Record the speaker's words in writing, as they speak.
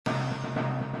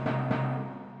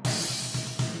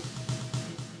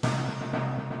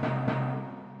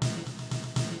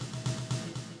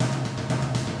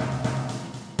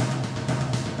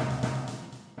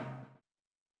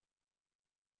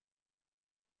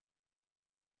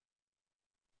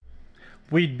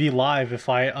We'd be live if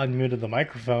I unmuted the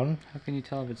microphone. How can you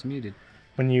tell if it's muted?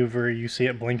 Whenever you see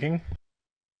it blinking.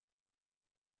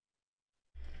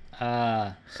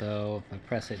 So if I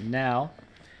press it now...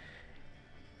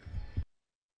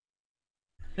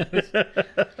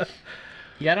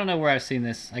 Yeah, I don't know where I've seen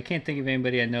this. I can't think of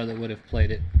anybody I know that would have played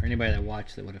it, or anybody that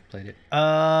watched that would have played it.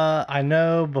 I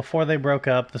know before they broke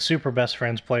up, the Super Best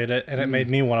Friends played it, and it made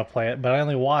me want to play it, but I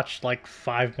only watched like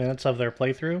 5 minutes of their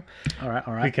playthrough. All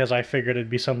right. Because I figured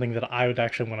it'd be something that I would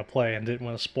actually want to play and didn't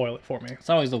want to spoil it for me. It's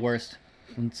always the worst.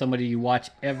 When somebody you watch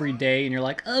every day and you're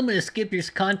like, I'm going to skip your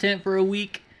content for a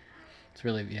week. It's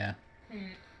really, yeah.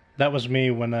 That was me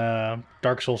when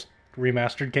Dark Souls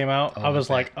Remastered came out. I was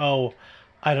like, oh,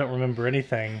 I don't remember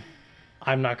anything.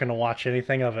 I'm not going to watch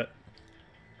anything of it.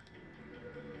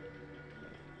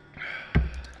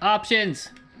 Options!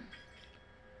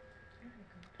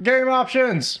 Game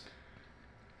options!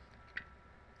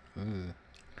 Ooh.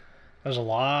 There's a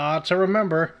lot to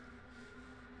remember.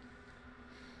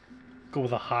 Go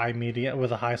with a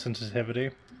high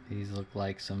sensitivity. These look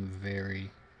like some very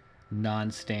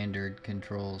non-standard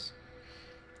controls.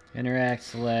 Interact,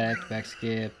 select, back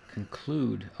skip,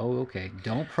 conclude. Oh, okay.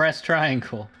 Don't press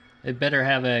triangle. It better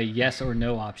have a yes or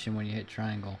no option when you hit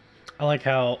triangle. I like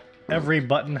how every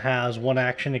button has one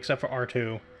action except for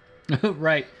R2.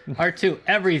 Right. R2,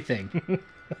 everything.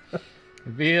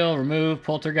 Reveal, remove,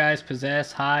 poltergeist,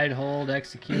 possess, hide, hold,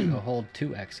 execute, or hold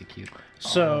to execute.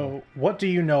 So, what do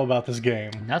you know about this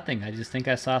game? Nothing. I just think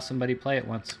I saw somebody play it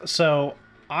once. So,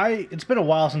 it's been a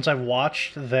while since I've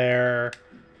watched their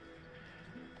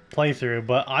playthrough,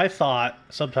 but I thought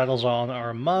subtitles on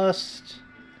are a must.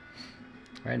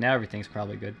 Right now, everything's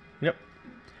probably good. Yep.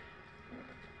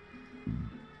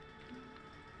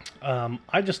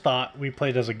 I just thought we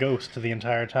played as a ghost the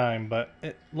entire time, but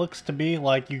it looks to be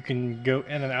like you can go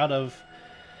in and out of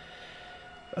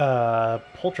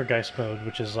poltergeist mode,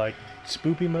 which is like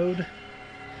spoopy mode.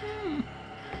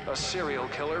 A serial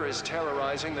killer is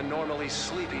terrorizing the normally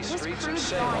sleepy streets of Salem. This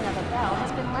crude drawing of a bell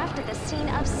has been left at the scene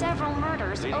of several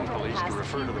murders Leading over the police past to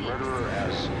refer few to the weeks. murderer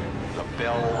as the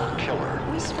Bell Killer.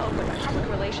 We spoke with a public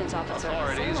relations officer.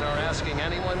 Authorities are asking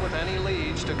anyone with any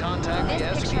leads to contact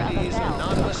This the picture of a SPD's bell,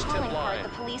 anonymous a tip calling card line. the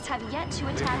police have yet to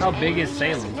attach How big any is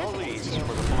Salem? significance to,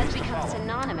 has become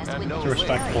synonymous with no the It's a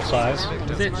respectable areas size.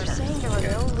 around Is this it? murder. Saying there were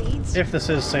no leads? If this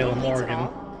is Salem, Leads at Oregon.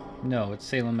 all? No, it's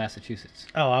Salem, Massachusetts.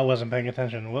 Oh, I wasn't paying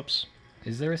attention. Whoops.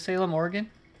 Is there a Salem, Oregon?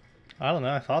 I don't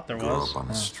know. I thought there Grow was. up on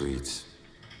the streets.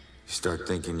 You start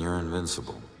thinking you're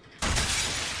invincible.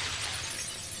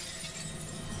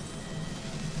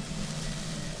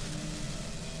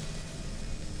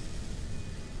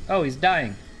 Oh, he's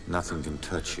dying. Nothing can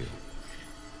touch you.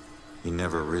 You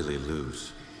never really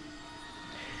lose.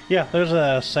 Yeah, there's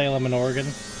a Salem in Oregon.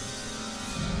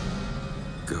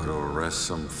 Go to arrest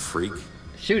some freak,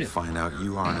 Shoot it. find out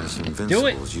you aren't as Do invincible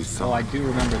it. as you Oh, I thought. do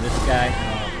remember this guy.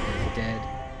 Oh, he's dead.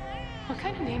 What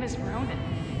kind of name is Ronan?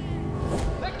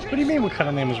 What do you mean, what kind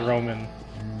of name is Roman?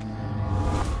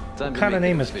 What kind of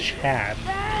name is Chad?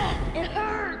 It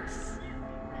hurts!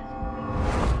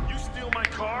 You steal my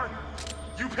car,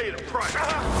 you paid a price.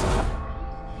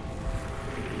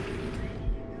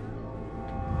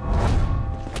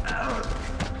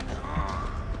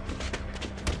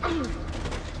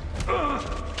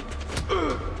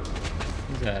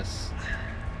 He's a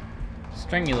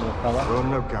stringy little fella.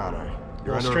 Roman O'Connor.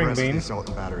 You're Little under string arrest for bean. the assault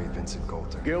and battery of Vincent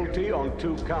Coulter. Guilty on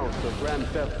 2 counts of grand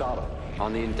theft auto.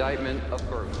 On the indictment of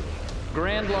burglary.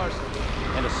 Grand larceny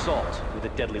and assault with a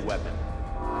deadly weapon.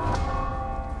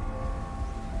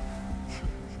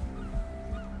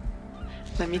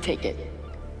 Let me take it.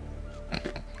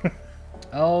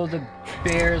 Oh, the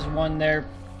Bears won their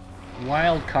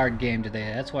wild card game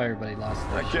today. That's why everybody lost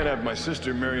I their can't have my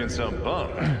sister marrying some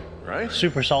bum, right?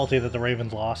 Super salty that the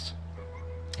Ravens lost.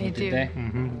 They Did do. they?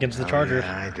 Against the Chargers.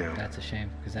 Yeah, I do. That's a shame,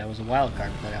 because that was a wild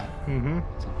card playoff. Mm-hmm.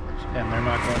 It's unfortunate. And they're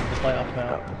not going to the playoffs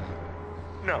now.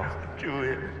 No,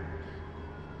 Juliet.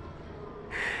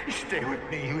 Stay with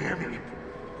me, you hear me?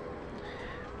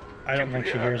 I don't think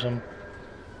she hears him.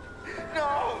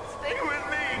 No, stay with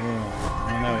me! Oh,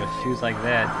 I don't know. If she was like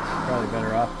that, she's probably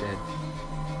better off dead.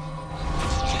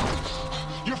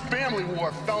 Your family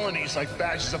wore felonies like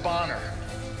badges of honor.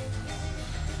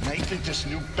 Now you think this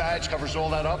new badge covers all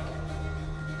that up?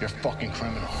 You're a fucking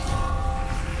criminal.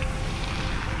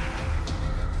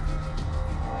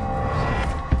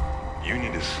 You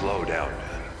need to slow down,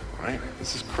 man. Right?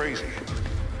 This is crazy.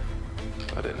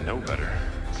 I didn't know better.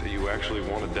 So you actually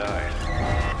want to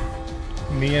die.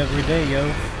 Me every day, yo.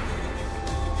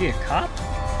 Is he a cop?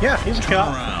 Yeah, he's a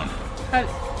cop. How,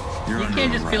 you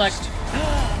can't just be like,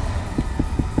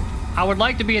 I would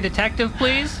like to be a detective,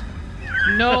 please.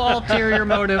 No ulterior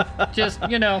motive. Just,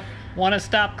 you know, want to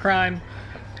stop crime.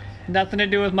 Nothing to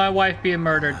do with my wife being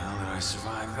murdered. How did I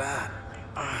survive that?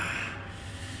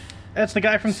 That's the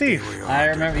guy from Thief. I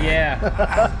remember, yeah.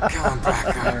 Come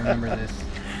back I remember this.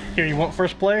 Here, you want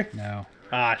first play? No.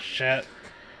 Ah, shit.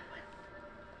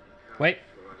 Wait.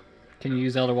 Can you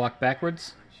use L to walk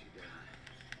backwards?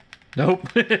 Nope.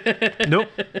 Nope.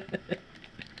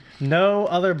 No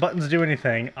other buttons do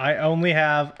anything. I only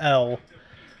have L.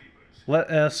 Let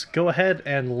us go ahead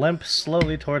and limp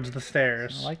slowly towards the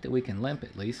stairs. I like that we can limp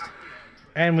at least.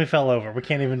 And we fell over. We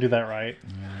can't even do that right.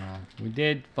 We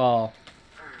did fall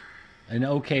an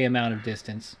okay amount of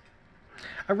distance.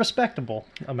 A respectable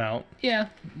amount. Yeah,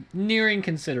 nearing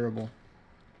considerable.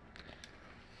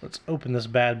 Let's open this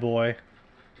bad boy.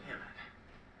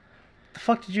 The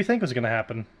fuck did you think was gonna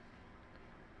happen?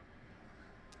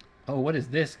 Oh, what is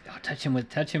this? Oh,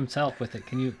 touch himself with it.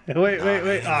 Can you?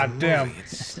 Wait. Ah, damn.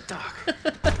 It's stuck.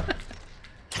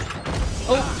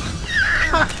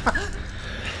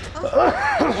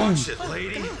 Watch it,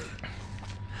 lady.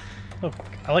 Oh,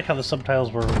 I like how the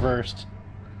subtitles were reversed.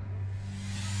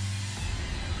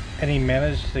 And he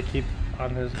managed to keep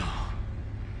on his...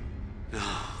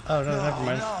 Oh, no, never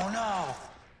mind. No.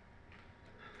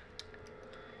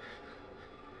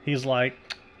 He's like,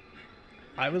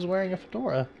 I was wearing a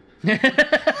fedora.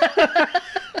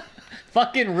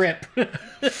 Fucking rip.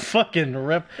 Fucking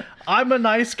rip. I'm a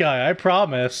nice guy, I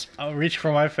promise. I'll reach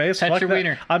for my face. Touch Fuck your that.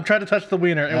 wiener. I'm trying to touch the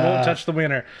wiener. It won't touch the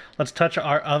wiener. Let's touch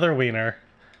our other wiener.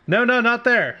 No, not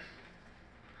there.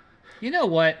 You know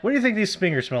what? What do you think these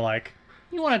fingers smell like?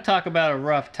 You want to talk about a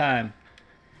rough time?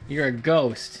 You're a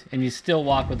ghost, and you still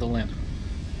walk with a limp.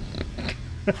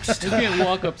 You can't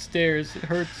walk upstairs. It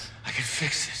hurts. I can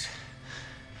fix this.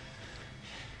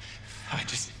 I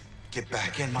just get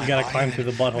back in my You gotta body climb and through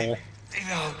the butthole. maybe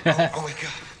I'll wake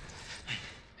up.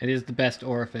 It is the best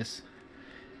orifice.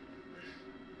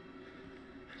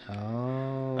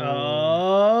 Oh.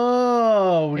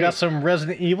 Oh, we got some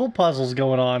Resident Evil puzzles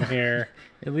going on here.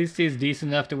 At least he's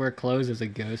decent enough to wear clothes as a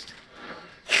ghost.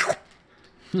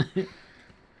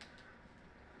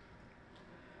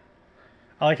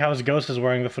 I like how his ghost is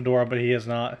wearing the fedora, but he is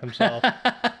not himself.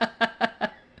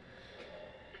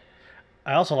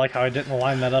 I also like how I didn't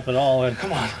line that up at all. And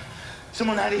Come on.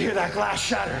 Someone had to hear that glass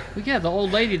shatter. Well, yeah, the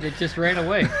old lady that just ran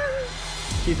away.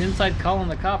 She's inside calling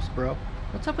the cops, bro.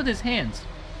 What's up with his hands?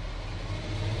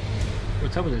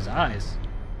 What's up with his eyes?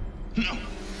 No.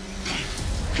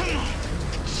 Come on.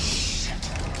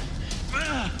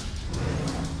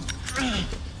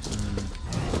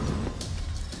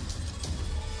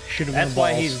 shoot him in That's the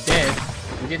why balls. he's dead.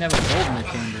 We didn't have a bolt in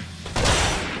the chamber.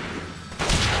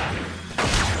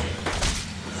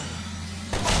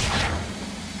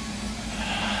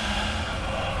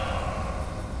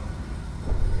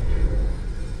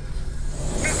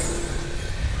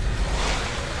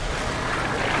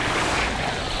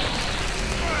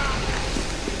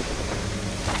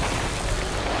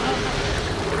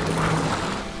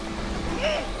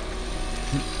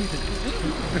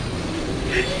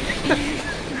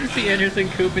 See Anderson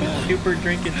Cooper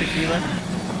drinking tequila.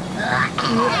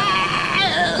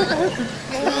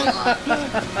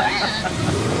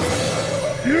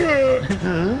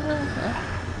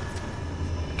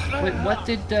 Wait, what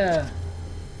did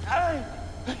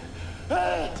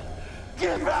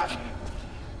Get back!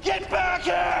 Get back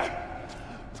here!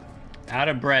 out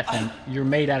of breath, and you're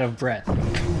made out of breath.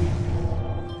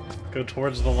 Go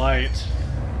towards the light.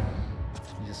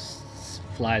 He just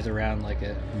flies around like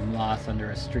a moth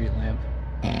under a street lamp.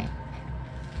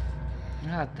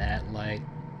 Not that light.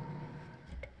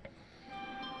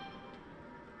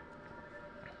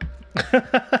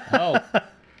 Oh.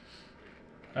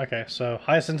 Okay, so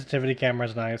high sensitivity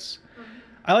camera's nice.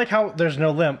 I like how there's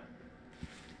no limp.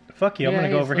 Fuck you, I'm gonna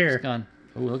go over here. Gone.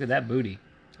 Oh, look at that booty.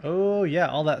 Oh yeah,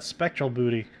 all that spectral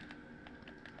booty.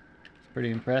 Pretty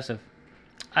impressive.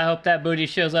 I hope that booty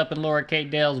shows up in Laura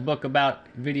Kate Dale's book about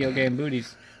video game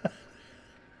booties.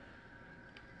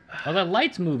 Oh, that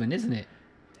light's moving, isn't it?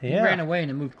 He Yeah. ran away and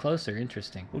it moved closer.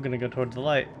 Interesting. We're gonna go towards the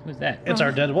light. Who's that? It's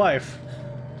our dead wife.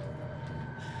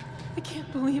 I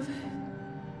can't believe it.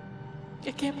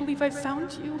 I can't believe I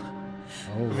found you.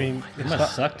 Oh, I mean, it it's must not-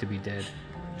 suck to be dead.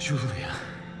 Julia.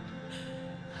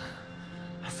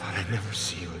 I thought I'd never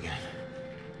see you again.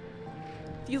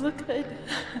 You look good.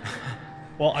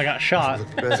 Well, I got shot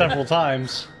Look better. several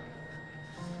times.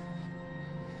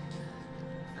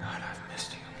 God, I've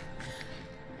missed you.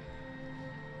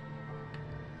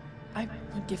 I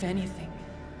would give anything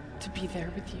to be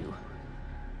there with you.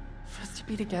 For us to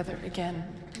be together again.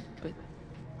 But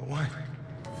But what?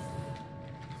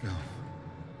 No.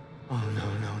 Oh,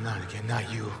 no, not again, not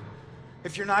you.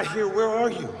 If you're not here, where are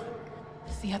you?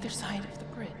 It's the other side of the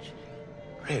bridge.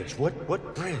 Bridge?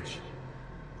 What bridge?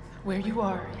 Where you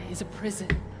are is a prison.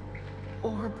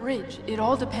 Or a bridge. It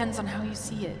all depends on how you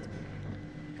see it.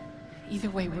 Either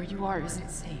way, where you are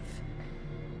isn't safe.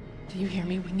 Do you hear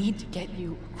me? We need to get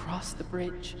you across the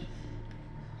bridge.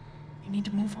 You need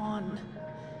to move on.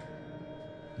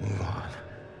 Move on.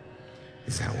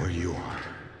 Is that where you are?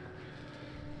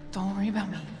 Don't worry about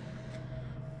me.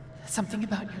 Something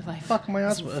about your life. Fuck my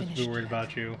ass isn't was finished worried yet.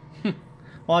 about you.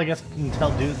 Well, I guess until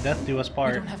death do us We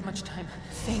part. don't have much time.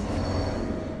 Think.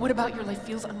 What about your life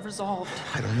feels unresolved?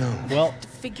 I don't know. Well, To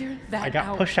figure that I got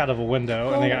out. pushed out of a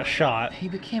window and I got shot. He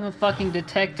became a fucking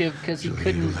detective because he Julia,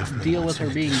 couldn't you left deal moments with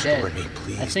her in it being to dead. destroy me.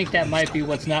 Please, I think that please might be don't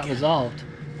what's leave me not again. resolved.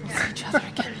 We'll see each other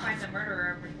again.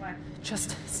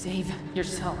 Just save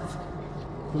yourself.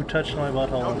 Who touched my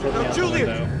butthole and put me out the Julia!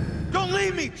 window? Don't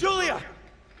leave me, Julia!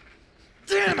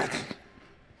 Damn it!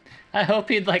 I hope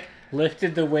he'd like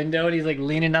lifted the window and he's like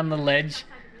leaning on the ledge,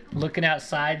 looking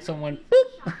outside. Someone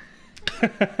boop,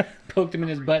 poked him in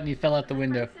his butt and he fell out the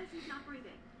window.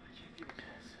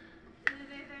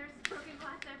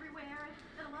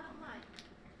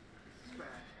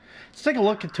 Let's take a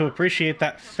look to appreciate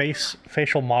that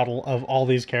facial model of all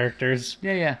these characters.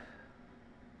 Yeah.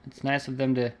 It's nice of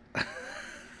them to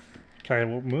Can I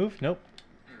move? Nope.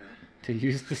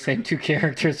 use the same two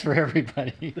characters for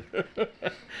everybody.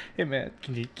 Hey man,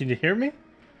 can you hear me?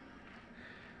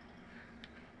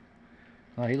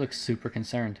 Oh, he looks super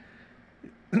concerned.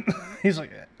 He's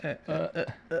like,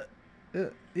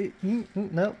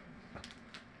 nope.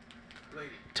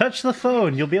 Touch the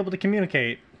phone. You'll be able to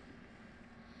communicate.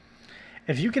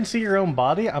 If you can see your own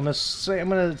body, I'm gonna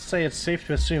say it's safe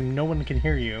to assume no one can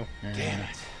hear you. Damn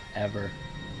it. Ever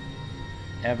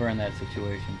in that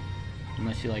situation.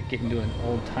 Unless you like get into an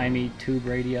old-timey tube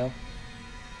radio.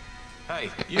 Hey,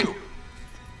 you!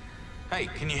 Hey,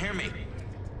 can you hear me?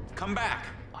 Come back!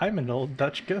 I'm an old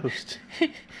Dutch ghost.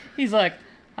 He's like,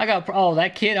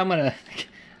 that kid, I've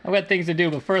got things to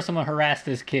do, but first I'm gonna harass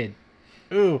this kid.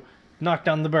 Ooh, knock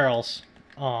down the barrels.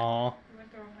 Aww.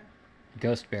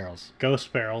 Ghost barrels.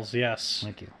 Ghost barrels, yes.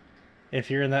 Thank you.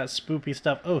 If you're in that spoopy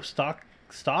stuff. Oh,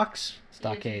 stocks?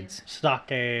 Stockades.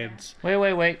 Stockades.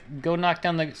 Wait. Go knock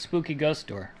down the spooky ghost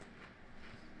door.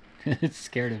 It's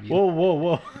scared of you.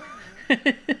 Whoa.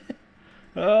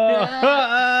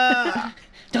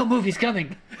 Don't move, he's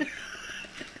coming.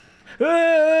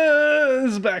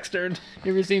 His back's turned.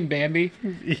 You ever seen Bambi?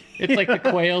 It's like the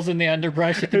quails in the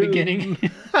underbrush at the beginning.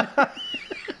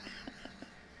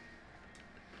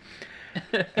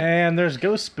 And there's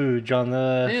ghost spooge on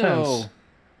the fence.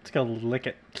 Let's go lick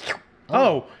it.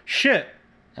 Oh, shit.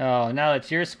 Oh, now it's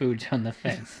your spooge on the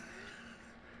fence.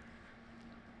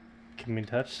 Can we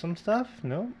touch some stuff?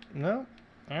 No.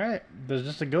 Alright, there's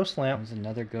just a ghost lamp. There's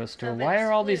another ghost door. Why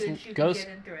are all these ghosts?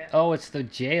 Oh, it's the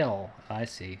jail. I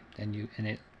see. And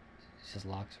it just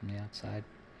locks from the outside.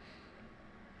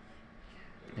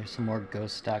 There's some more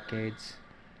ghost stockades.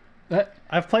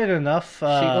 I've played enough. She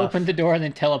opened the door and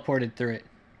then teleported through it.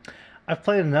 I've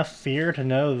played enough Fear to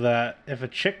know that if a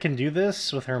chick can do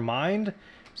this with her mind,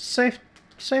 safe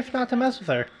not to mess with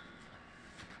her.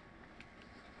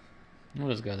 We'll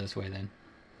just go this way then.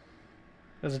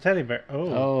 There's a teddy bear.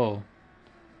 Oh.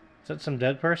 Is that some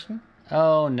dead person?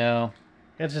 Oh no.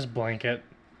 It's just blanket.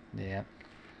 Yeah.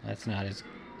 That's not as...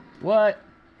 What?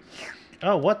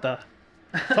 Oh, what the?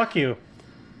 Fuck you.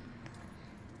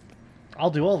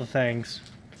 I'll do all the things.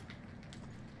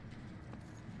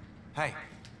 Hey,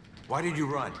 why did you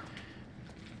run?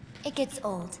 It gets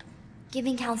old,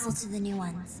 giving counsel to the new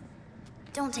ones.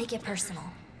 Don't take it personal.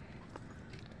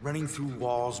 Running through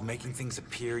walls, making things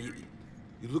appear. You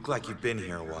look like you've been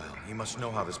here a while. You must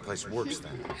know how this place works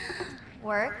then.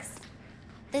 Works?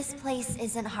 This place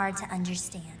isn't hard to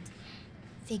understand.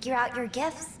 Figure out your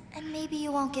gifts, and maybe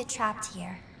you won't get trapped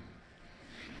here.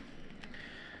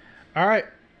 Alright,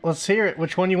 let's hear it.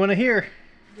 Which one you want to hear?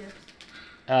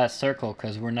 Circle,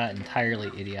 because we're not entirely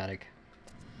idiotic.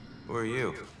 Who are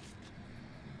you?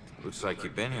 Looks like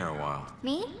you've been here a while.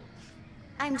 Me?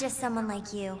 I'm just someone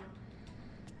like you.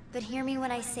 But hear me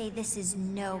when I say this is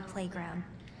no playground.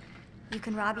 You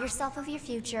can rob yourself of your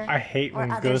future. I hate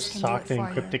when ghosts talk in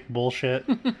cryptic bullshit.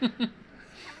 I thought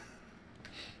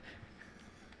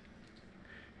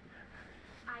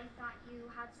you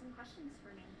had some questions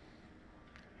for me.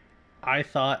 I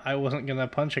thought I wasn't gonna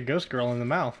punch a ghost girl in the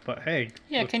mouth, but hey.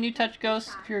 Yeah, can you touch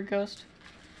ghosts if you're a ghost?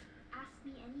 Ask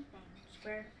me anything.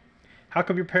 Sure. How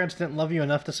come your parents didn't love you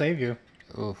enough to save you?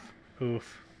 Oof.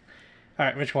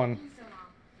 Alright, which one? So long.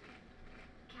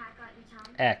 Cat got your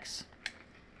tongue? X.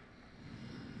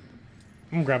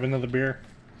 I'm grabbing another beer.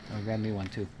 Oh, grab me one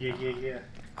too. Yeah.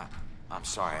 I'm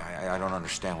sorry, I don't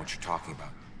understand what you're talking about.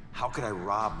 How could I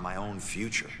rob my own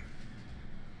future?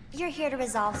 You're here to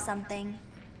resolve something.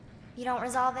 You don't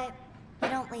resolve it, you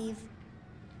don't leave.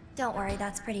 Don't worry,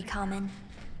 that's pretty common.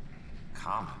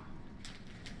 Common?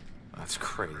 That's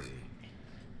crazy.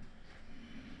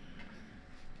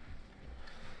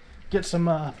 Get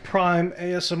some prime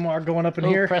ASMR going up in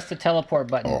here. Press the teleport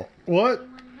button. Oh. What?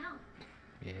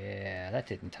 Yeah, that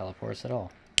didn't teleport us at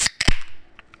all.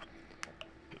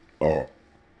 Oh.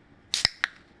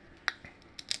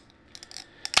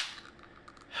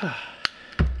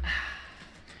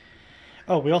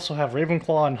 Oh, we also have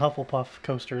Ravenclaw and Hufflepuff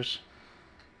coasters.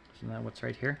 Isn't that what's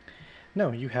right here?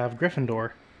 No, you have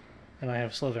Gryffindor, and I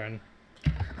have Slytherin.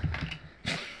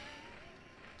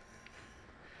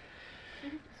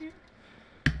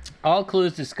 All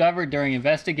clues discovered during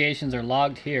investigations are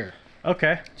logged here.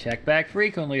 Okay. Check back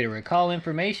frequently to recall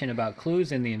information about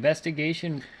clues in the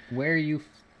investigation where you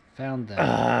found them.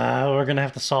 We're gonna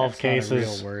have to solve That's cases.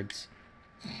 Not real words.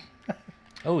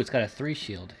 Oh, it's got a 3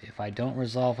 shield. If I don't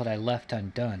resolve what I left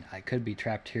undone, I could be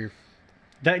trapped here.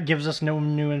 That gives us no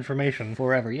new information.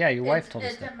 Forever. Yeah, your wife told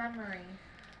us that. It's a memory.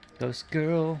 Ghost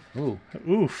girl. Ooh.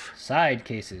 Oof. Side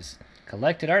cases.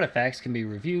 Collected artifacts can be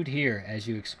reviewed here. As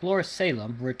you explore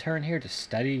Salem, return here to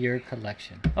study your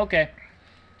collection. Okay.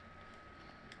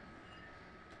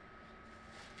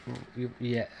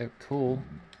 Yeah, cool.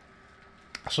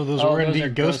 So those were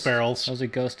indeed ghost barrels. Those are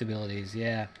ghost abilities,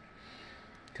 yeah.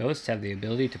 Ghosts have the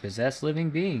ability to possess living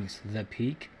beings. The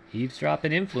peek, eavesdrop,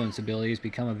 and influence abilities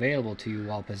become available to you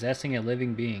while possessing a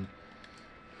living being.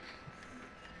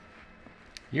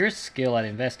 Your skill at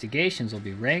investigations will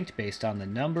be ranked based on the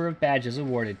number of badges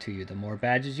awarded to you. The more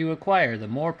badges you acquire, the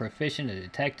more proficient a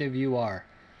detective you are.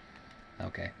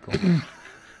 Okay, cool.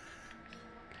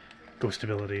 Ghost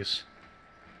abilities.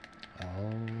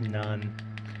 Oh. None.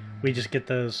 We just get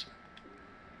those.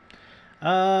 Who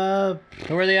are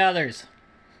the others?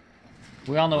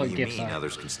 We all know what do you gifts mean are.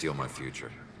 others can steal my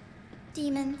future?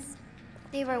 Demons.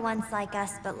 They were once like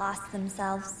us but lost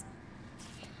themselves.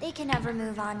 They can never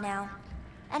move on now,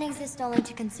 and exist only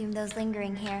to consume those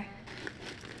lingering here.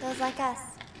 Those like us.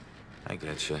 I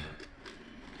getcha.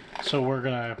 So we're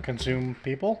gonna consume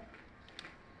people?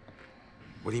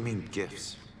 What do you mean,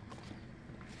 gifts?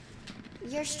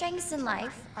 Your strengths in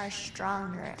life are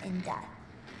stronger in death.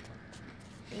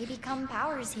 They become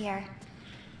powers here.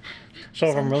 So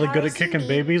if Some I'm really good powers at kicking unique,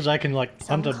 babies, I can like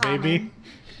some hunt a baby common,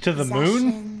 to the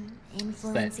moon?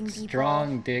 Influencing That people,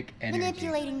 strong dick energy.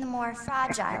 manipulating the more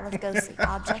fragile of ghostly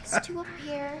objects to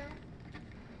appear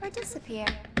or disappear.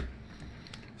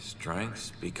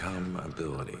 Strengths become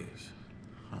abilities.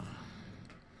 Huh.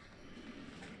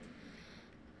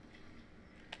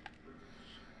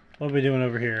 What are we doing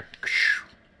over here?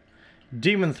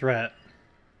 Demon threat.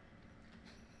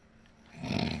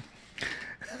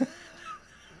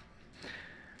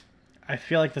 I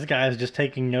feel like this guy is just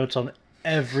taking notes on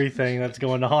everything that's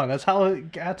going on. That's how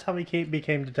he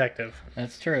became detective.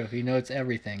 That's true. He knows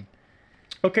everything.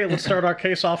 Okay, let's start our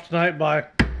case off tonight by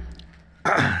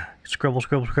scribble,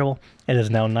 scribble, scribble. It is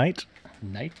now night.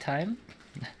 Nighttime?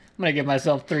 I'm gonna give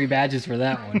myself 3 badges for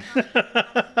that one.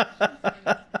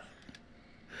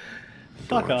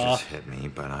 Fuck Door off. just hit me,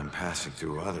 but I'm passing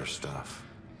through other stuff.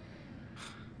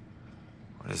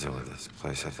 What is it with this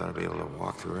place? I thought I'd be able to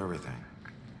walk through everything.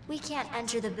 We can't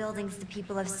enter the buildings the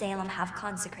people of Salem have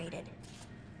consecrated,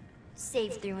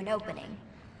 save through an opening.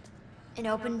 An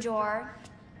open door,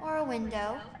 or a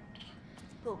window.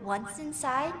 But once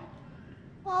inside,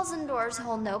 walls and doors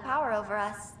hold no power over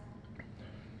us.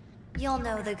 You'll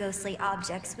know the ghostly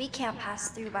objects we can't pass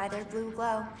through by their blue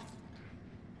glow.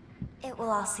 It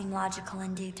will all seem logical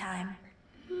in due time.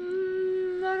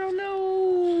 I don't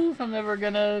know if I'm ever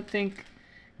gonna think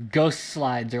ghost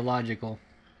slides are logical.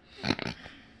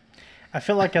 I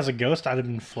feel like as a ghost, I'd have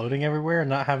been floating everywhere and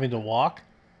not having to walk.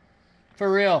 For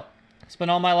real.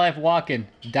 Spent all my life walking,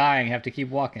 dying, have to keep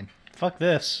walking. Fuck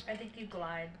this. I think you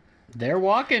glide. They're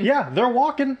walking. Yeah, they're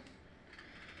walking.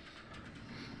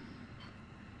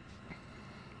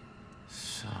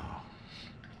 So,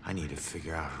 I need to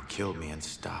figure out who killed me and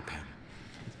stop him.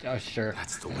 Oh, sure.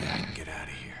 That's the way I can get out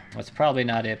of here. That's probably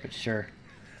not it, but sure.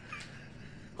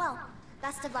 Well,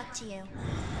 best of luck to you.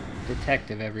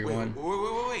 Detective, everyone.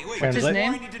 Wait. What's his Translate?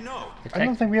 name? I need to know. I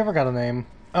don't think we ever got a name.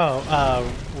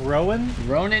 Oh, Rowan?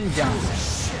 Ronan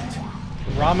Johnson.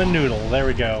 Ramen Noodle. There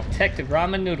we go. Detective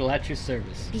Ramen Noodle at your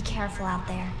service. Be careful out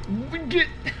there. Get...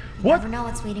 You What? never know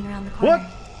what's waiting around the corner.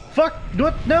 What? Fuck?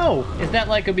 What? No. Is that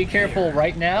like a be careful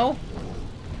right now?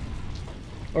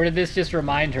 Or did this just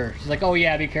remind her? She's like, oh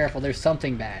yeah, be careful, there's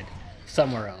something bad.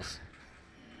 somewhere else.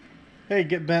 Hey,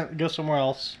 get bent. Go somewhere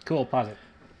else. Cool. Pause it.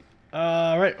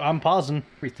 Right. I'm pausing.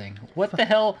 Everything. What the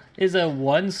hell is a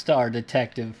 1-star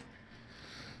detective?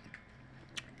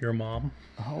 Your mom.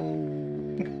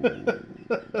 Oh.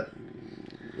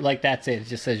 Like that's it. It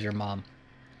just says your mom.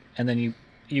 And then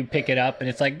you pick it up and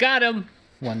it's like, got him!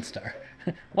 1 star.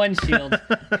 1 shield.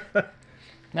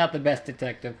 Not the best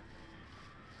detective.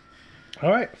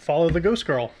 Alright, follow the ghost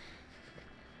girl.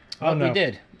 Oh, no. We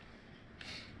did.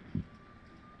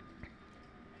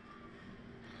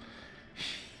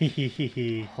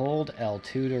 Hold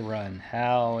L2 to run.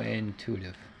 How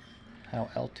intuitive. How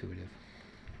L-tuitive.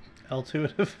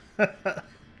 L-tuitive?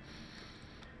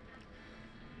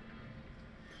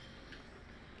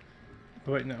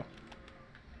 Wait, no.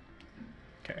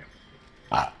 Okay.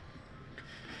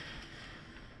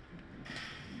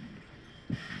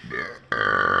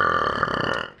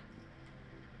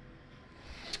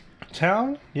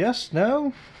 Town? Yes?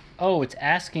 No? Oh, it's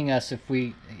asking us if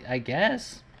we... I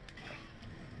guess.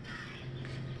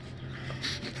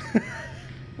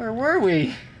 Where were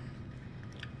we?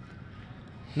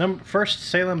 First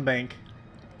Salem Bank.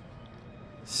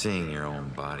 Seeing your own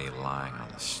body lying on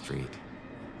the street.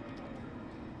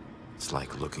 It's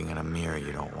like looking in a mirror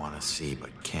you don't want to see but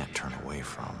can't turn away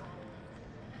from.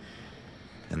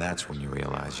 And that's when you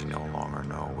realize you no longer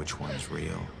know which one's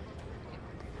real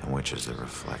and which is the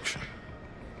reflection.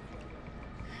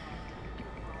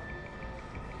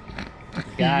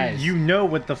 Guys. You know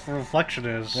what the reflection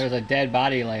is. There's a dead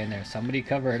body laying there. Somebody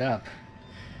cover it up.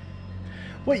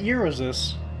 What year was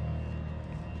this?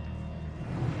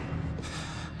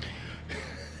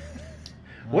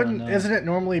 Isn't it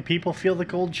normally people feel the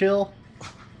cold chill?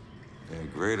 A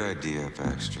great idea,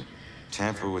 Baxter.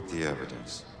 Tamper with the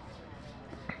evidence.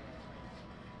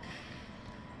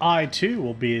 I, too,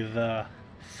 will be the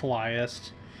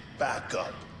flyest.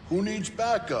 Backup? Who needs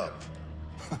backup?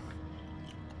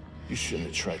 You shouldn't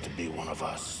have tried to be one of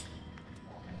us.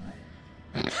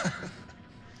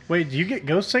 Wait, do you get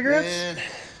ghost cigarettes? Man,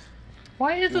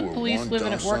 why is the police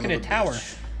living at work son in of a a tower?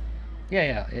 bitch.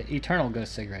 Yeah, Eternal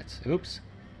ghost cigarettes. Oops.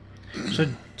 So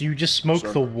do you just smoke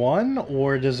the one,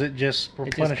 or does it just It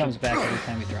replenish? just comes back every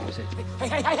time he drops it.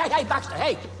 Hey, Baxter,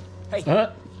 hey! Hey,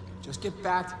 just get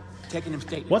back to taking them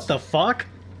statements. What the fuck?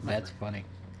 That's funny.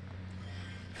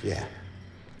 Yeah,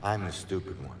 I'm the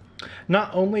stupid one. Not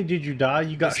only did you die,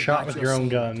 you got shot with your own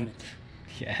gun.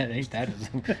 Yeah, ain't that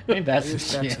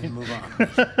some shit. Move on.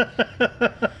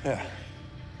 Yeah.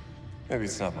 Maybe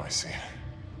it's not my scene.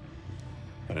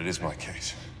 But it is my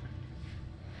case.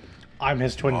 I'm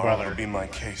his twin Tomorrow brother. It'll be my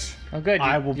case. Oh, good.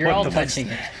 I will You're put all the touching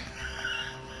it.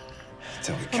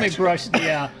 Until we Let me catch it. brush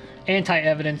the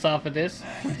anti-evidence off of this.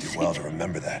 You do well to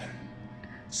remember that,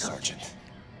 Sergeant.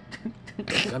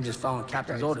 I'm just following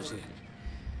Captain's orders here.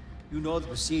 You know the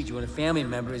procedure when a family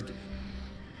member is...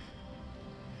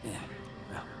 Yeah,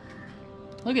 well,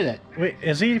 Look at that. Wait,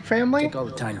 is he family? take all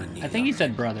the time you need. I think he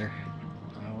said brother.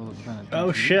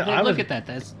 Oh shit! Look at that.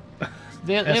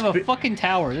 They have a fucking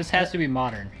tower. This has to be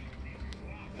modern.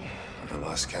 I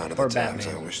lost count of Or the times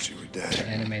Batman. I wished you were dead.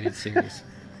 Animated series.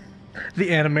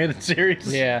 The animated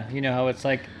series. Yeah, you know how it's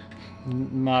like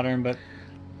modern but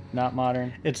not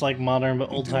modern. It's like modern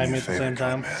but old timey at the same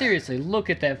time. Seriously, look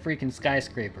at that freaking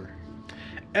skyscraper.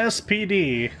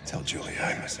 SPD. Tell Julie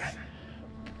I miss her.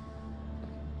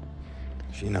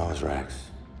 She knows, Rex.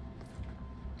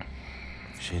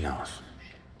 She knows.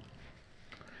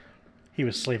 He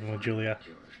was sleeping with Julia.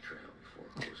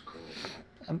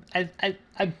 I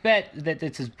bet that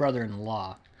it's his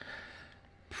brother-in-law.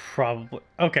 Probably.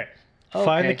 Okay.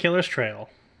 Find the killer's trail.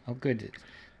 Oh, good.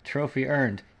 Trophy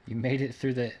earned. You made it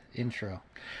through the intro.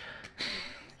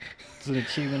 It's an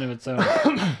achievement of its own.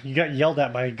 You got yelled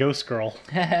at by a ghost girl.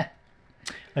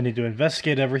 I need to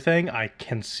investigate everything. I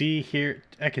can see here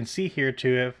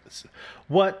to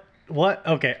what?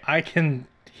 Okay, I can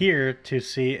hear to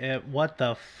see it. What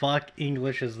the fuck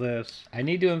English is this? I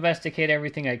need to investigate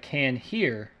everything I can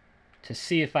here to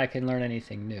see if I can learn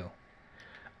anything new.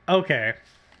 Okay.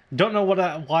 Don't know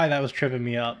why that was tripping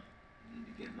me up.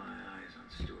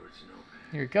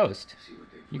 You're a ghost.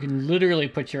 You can literally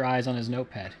put your eyes on his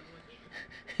notepad.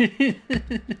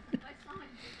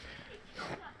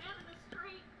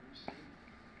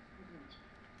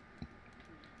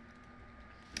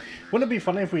 Wouldn't it be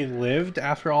funny if we lived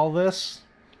after all this?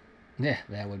 Yeah,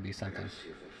 that would be something.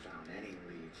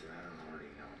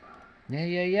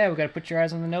 Yeah. We gotta put your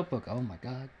eyes on the notebook. Oh my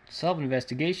god. Solve an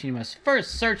investigation. You must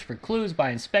first search for clues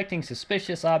by inspecting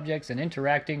suspicious objects and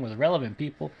interacting with relevant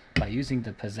people by using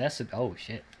the possessive... Oh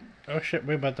shit. Oh shit,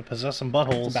 we're about to possess some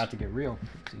buttholes. It's about to get real.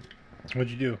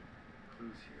 What'd you do?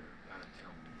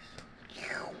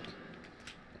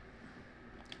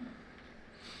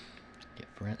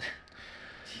 Brent.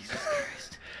 Jesus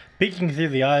Christ. Peeking through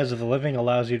the eyes of the living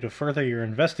allows you to further your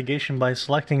investigation by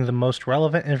selecting the most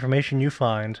relevant information you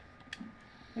find.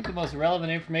 I think the most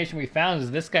relevant information we found is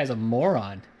this guy's a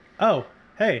moron. Oh,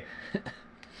 hey.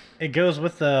 It goes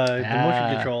with the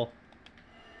motion control.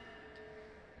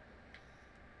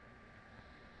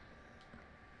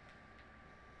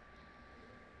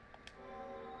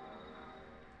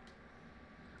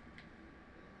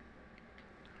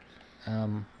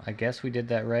 I guess we did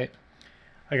that right.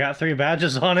 I got 3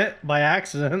 badges on it by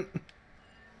accident.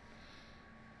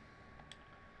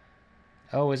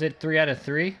 Oh, is it 3 out of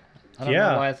 3? I don't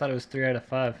Yeah. know why I thought it was 3 out of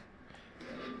 5.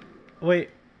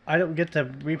 Wait, I don't get to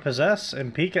repossess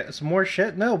and peek at some more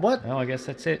shit? No, what? Oh, I guess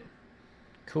that's it.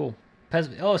 Cool.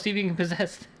 Oh, see if you can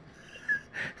possess.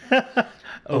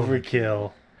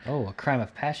 Overkill. Oh, a crime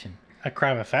of passion. A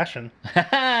crime of fashion.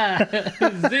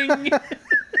 Zing!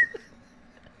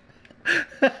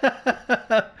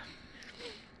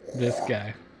 This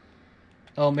guy.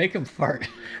 Oh, make him fart.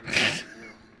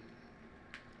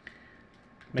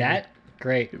 That?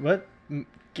 Great. What?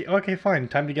 Okay, fine.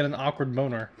 Time to get an awkward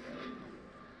boner.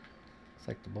 It's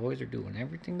like the boys are doing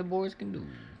everything the boys can do.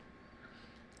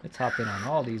 Let's hop in on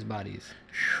all these bodies.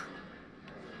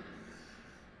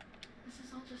 This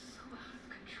is all just so out of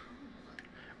control.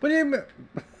 What do you mean?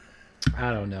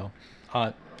 I don't know.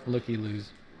 Hot.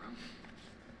 Looky-loos.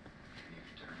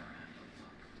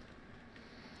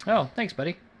 Oh, thanks,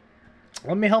 buddy.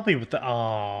 Let me help you with the...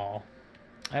 Oh.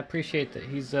 I appreciate that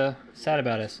he's sad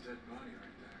about us.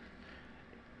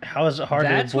 How is it hard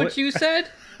That's to... what you said?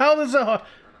 How is it hard...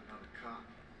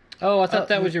 Oh, I thought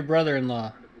that was your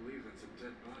brother-in-law.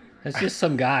 It's just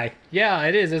some guy. Yeah,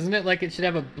 it is, isn't it? Like it should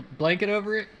have a blanket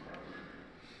over it?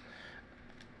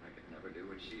 I could never do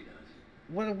what she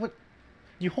does. What?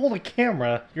 You hold a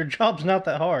camera. Your job's not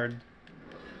that hard.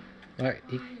 All right.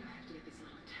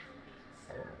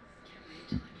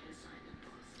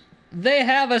 They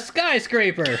have a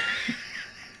skyscraper.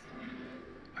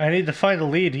 I need to find a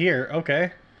lead here.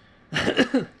 Okay.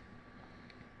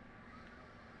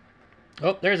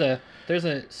 Oh, there's a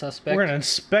suspect. We're gonna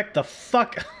inspect the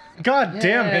fuck. God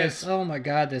damn it! Oh my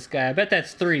god, this guy. I bet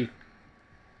that's 3.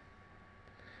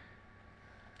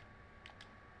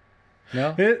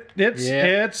 No.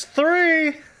 It's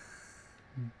 3.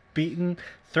 Beaten,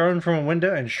 thrown from a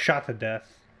window, and shot to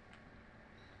death.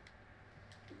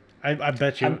 I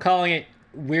bet you. I'm calling it.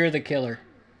 We're the killer.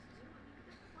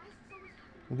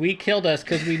 We killed us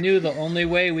because we knew the only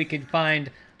way we could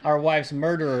find our wife's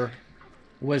murderer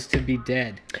was to be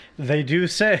dead. They do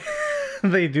say,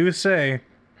 they do say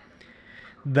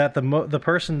that the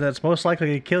person that's most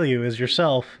likely to kill you is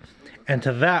yourself, and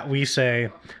to that we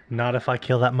say, not if I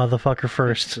kill that motherfucker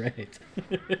first. Right.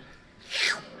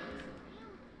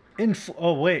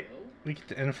 Oh wait, we get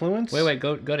to influence. Wait,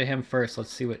 go to him first.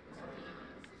 Let's see what.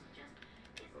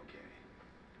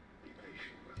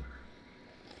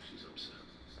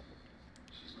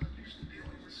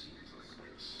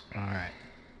 All right.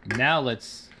 Now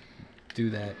let's do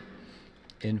that.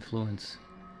 Influence.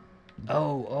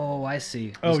 Oh, I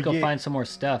see. Let's go find some more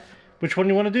stuff. Which one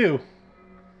do you want to do?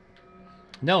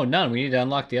 No, none. We need to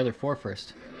unlock the other 4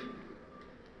 first.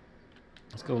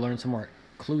 Let's go learn some more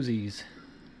cluesies.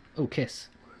 Oh, kiss.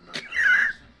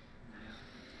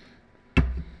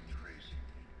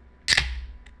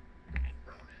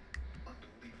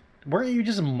 Weren't you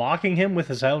just mocking him with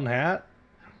his own hat?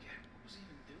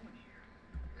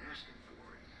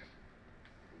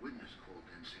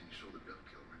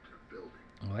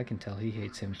 Oh, I can tell he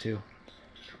hates him too.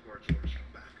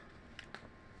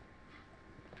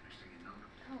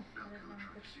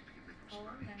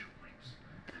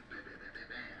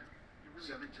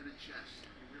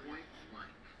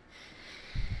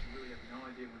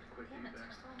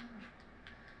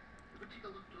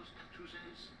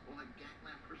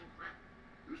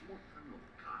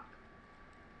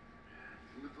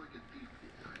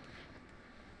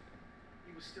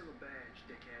 Still a badge,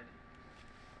 dickhead.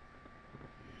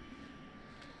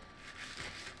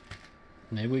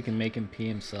 Maybe we can make him pee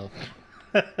himself.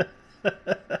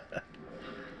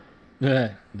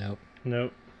 Nope.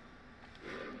 Nope.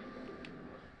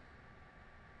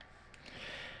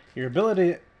 Your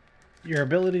ability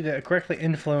to correctly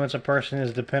influence a person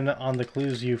is dependent on the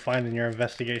clues you find in your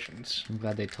investigations. I'm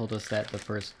glad they told us that the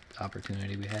first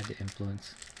opportunity we had to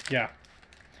influence. Yeah.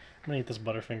 I'm gonna eat this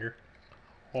Butterfinger.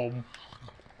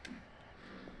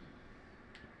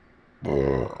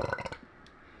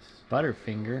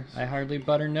 Butterfinger? I hardly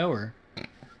butter know her.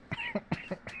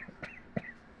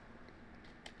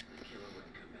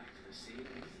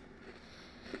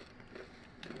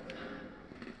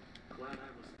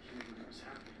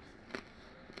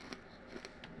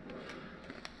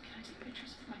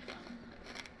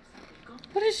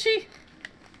 she?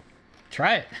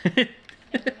 Try it.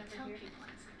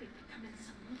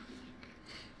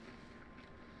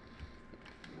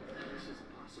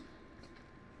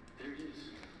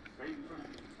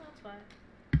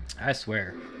 I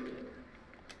swear.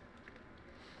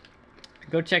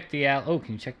 Go check the Oh,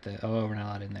 can you check the? Oh, we're not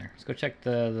allowed in there. Let's go check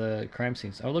the crime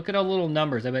scenes. Oh, look at all the little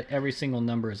numbers. I bet every single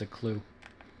number is a clue.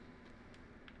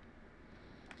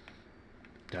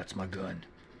 That's my gun.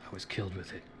 I was killed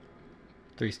with it.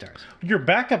 3 stars. Your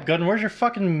backup gun? Where's your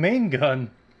fucking main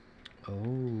gun?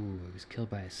 Oh, it was killed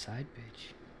by a side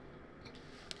bitch.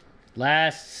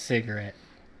 Last cigarette.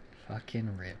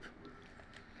 Fucking rip.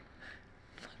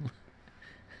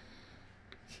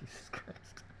 Jesus Christ.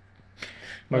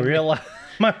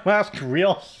 My last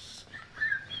real.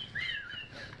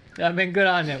 I mean, good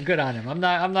on him. Good on him. I'm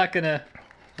not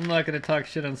gonna talk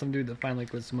shit on some dude that finally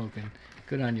quit smoking.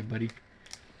 Good on you, buddy.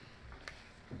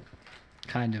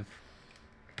 Kind of.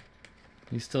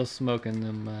 He's still smoking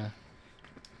them.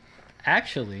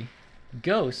 Actually,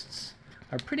 ghosts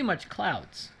are pretty much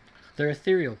clouds. They're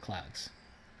ethereal clouds,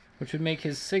 which would make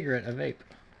his cigarette a vape.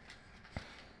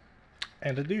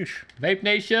 And a douche. Vape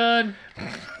Nation!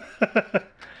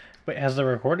 Wait, has the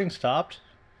recording stopped?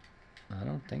 I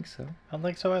don't think so. I don't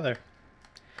think so either.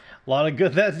 A lot of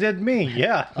good that did me,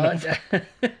 yeah.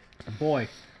 Boy,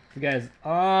 you guys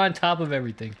on top of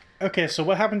everything. Okay, so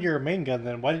what happened to your main gun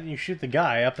then? Why didn't you shoot the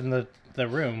guy up in the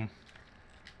room?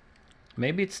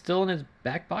 Maybe it's still in his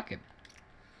back pocket.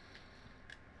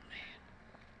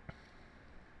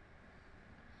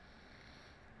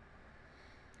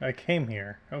 I came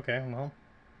here. Okay, well.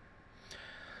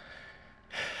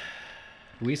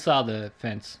 We saw the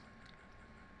fence.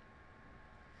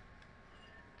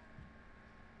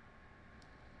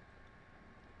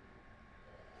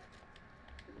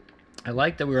 I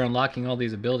like that we're unlocking all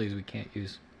these abilities we can't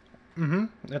use.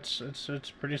 Mm-hmm.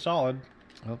 It's pretty solid.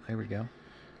 Oh, here we go.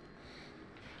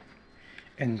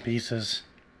 In pieces.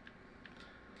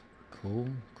 Cool,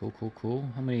 cool, cool, cool.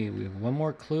 How many? We have one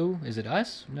more clue. Is it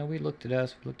us? No, we looked at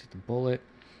us. We looked at the bullet.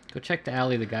 Go check the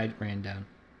alley the guy ran down.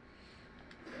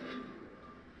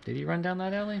 Did he run down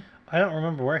that alley? I don't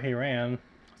remember where he ran.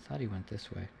 I thought he went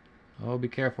this way. Oh, be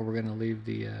careful. We're going to leave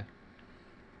the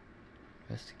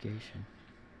investigation.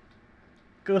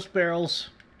 Ghost barrels.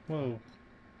 Whoa.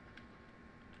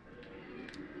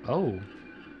 Oh.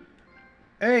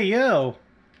 Hey, yo.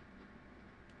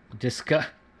 We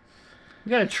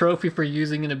got a trophy for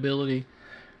using an ability.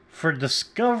 For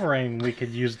discovering we could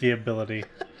use the ability.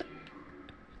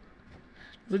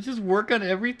 Let's just work on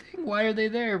everything? Why are they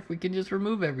there if we can just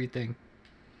remove everything?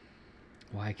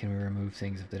 Why can we remove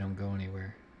things if they don't go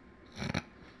anywhere?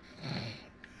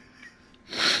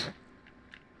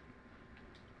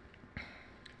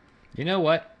 You know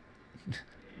what?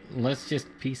 Let's just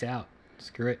peace out.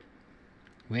 Screw it.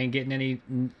 We ain't getting any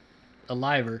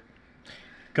aliver.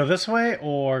 Go this way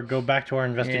or go back to our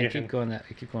Yeah, investigation?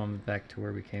 keep going back to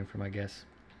where we came from, I guess.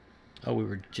 Oh, we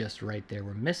were just right there.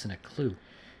 We're missing a clue.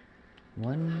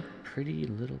 One pretty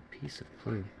little piece of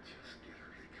clue.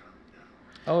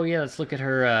 Oh yeah, let's look at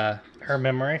her her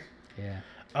memory. Yeah.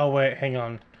 Oh wait, hang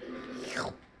on.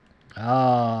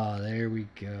 Oh, there we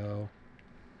go.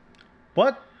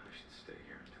 What?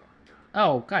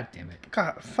 Oh, god damn it.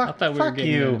 God, fuck, I thought we were fuck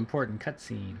getting you. an important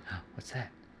cutscene. What's that?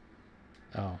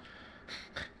 Oh.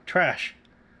 Trash.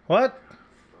 What?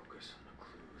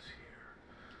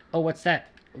 Oh, what's that?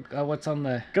 What's on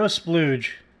the... Ghost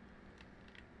splooge.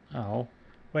 Oh.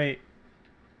 Wait.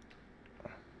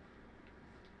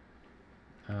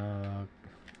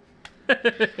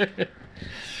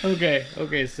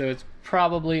 Okay, so it's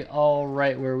probably all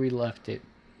right where we left it.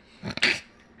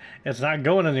 It's not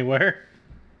going anywhere.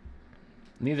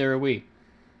 Neither are we.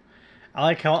 I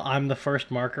like how I'm the first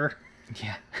marker.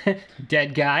 Yeah.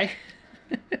 Dead guy.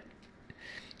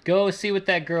 Go see what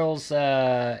that girl's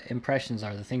impressions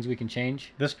are, the things we can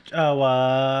change. This,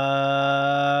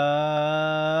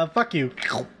 fuck you.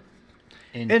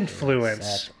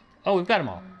 Influence. Oh, we've got them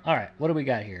all. All right, what do we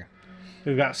got here?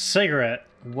 We've got cigarette.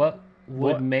 What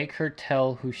would make her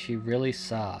tell who she really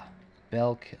saw?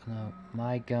 No,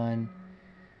 my gun,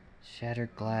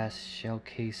 shattered glass, shell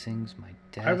casings, my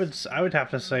death. I would have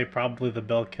to say probably the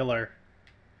Bell Killer.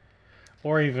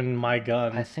 Or even my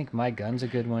gun. I think my gun's a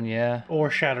good one, yeah.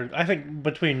 Or shattered. I think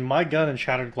between my gun and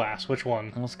shattered glass, which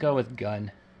one? Let's go with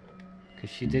gun. Because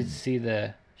she did see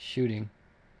the shooting.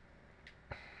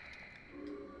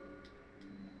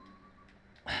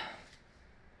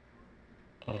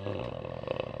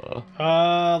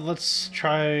 Let's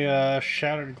try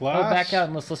shattered glass. Oh, back out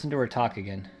and let's listen to her talk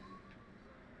again.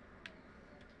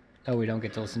 Oh, we don't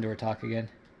get to listen to her talk again?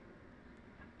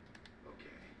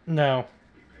 No.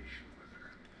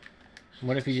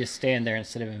 What if you just stand there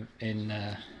instead of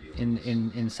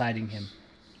inciting him?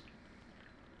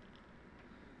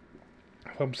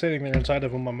 If I'm sitting there inside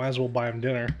of him, I might as well buy him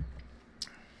dinner.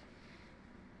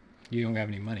 You don't have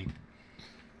any money.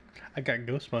 I got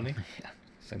ghost money. Yeah,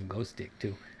 some ghost dick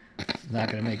too. It's not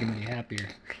gonna make him any happier.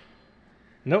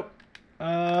 Nope.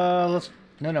 Let's.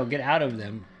 No, get out of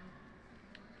them.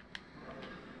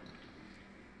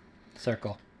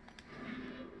 Circle.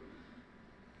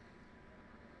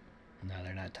 No,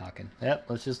 they're not talking. Yep,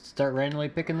 let's just start randomly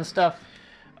picking the stuff.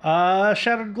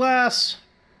 Shattered glass.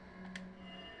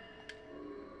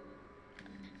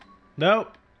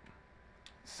 Nope.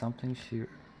 Something she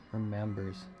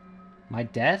remembers. My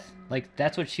death? Like,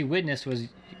 that's what she witnessed was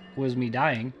me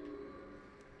dying.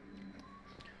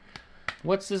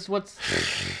 What's this? What's...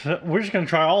 We're just gonna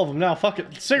try all of them now. Fuck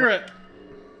it. Cigarette.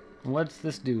 What's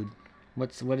this dude?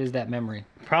 What is that memory?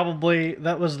 Probably,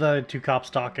 that was the two cops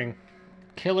talking.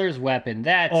 Killer's weapon.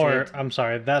 That's or, it. I'm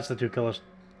sorry, that's the two killers.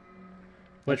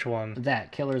 Which one?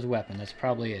 That. Killer's weapon. That's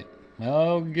probably it.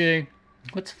 Okay.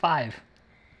 What's 5?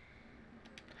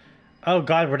 Oh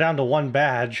god, we're down to 1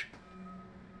 badge.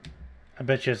 I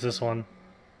bet you it's this one.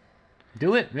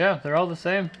 Do it. Yeah, they're all the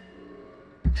same.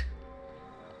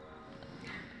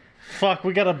 Fuck,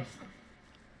 we gotta...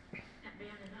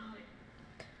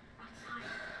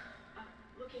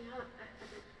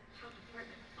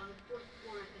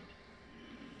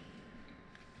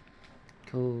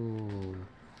 Cool.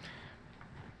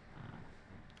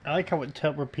 I like how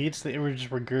it repeats, it just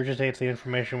regurgitates the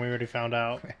information we already found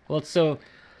out. Well, so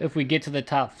if we get to the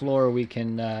top floor, we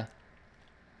can and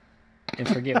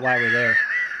forget why we're there.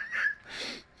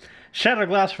 Shattered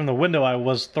glass from the window I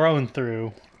was thrown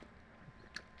through.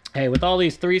 Hey, with all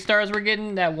these 3 stars we're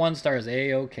getting, that 1 star is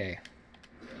A-okay.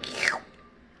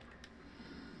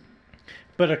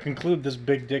 Better conclude this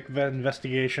big dick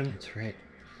investigation. That's right.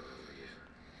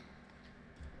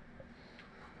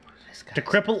 To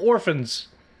cripple orphans.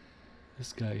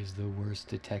 This guy is the worst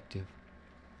detective.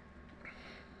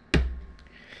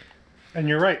 And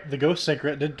you're right, the ghost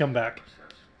cigarette did come back.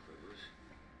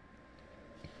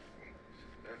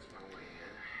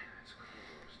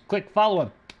 Quick, follow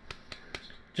him.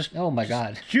 Just oh my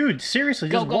god. Dude, seriously,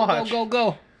 just watch.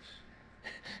 Go.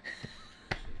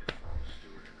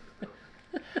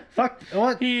 Fuck,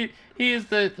 what? He is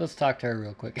the... Let's talk to her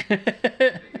real quick. Hey,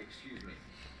 excuse me.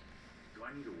 Do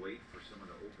I need to wait for someone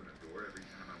to open a door every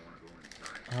time I want to go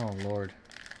inside? Oh, Lord.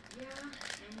 Yeah,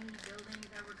 any buildings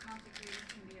that were consecrated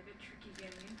can be a bit tricky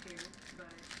getting into, but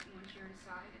once you're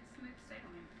inside, it's smooth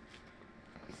sailing.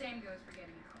 Same goes for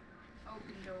getting out.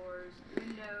 Open doors,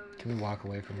 windows. Can we walk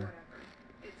away from her? Whatever.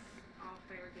 It's all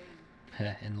fair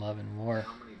game. In love and war.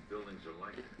 How many buildings are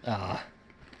like it? Ah.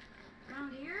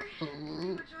 Around here, pretty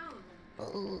much all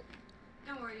of them.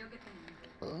 Don't worry, you'll get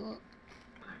the hang of it.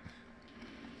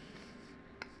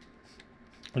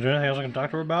 Was there anything else I can talk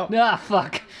to her about? Ah,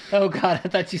 fuck. Oh, God, I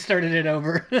thought you started it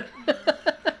over.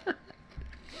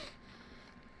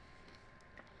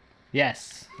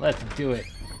 Yes, let's do it.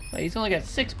 Wait, he's only got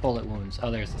 6 bullet wounds. Oh,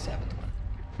 there's the 7th one.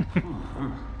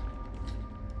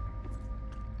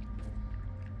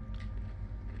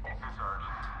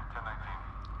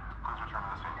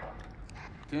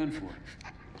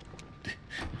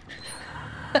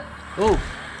 Oh,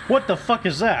 what the fuck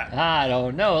is that? I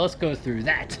don't know. Let's go through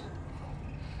that.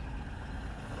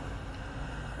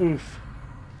 Oof.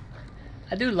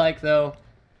 I do like though.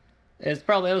 It was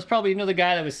probably the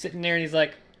guy that was sitting there and he's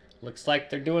like, looks like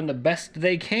they're doing the best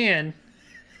they can.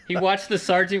 He watched the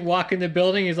sergeant walk in the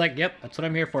building. He's like, yep, that's what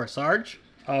I'm here for, Sarge.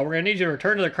 We're gonna need you to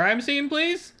return to the crime scene,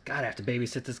 please. God, I have to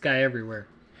babysit this guy everywhere.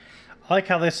 I like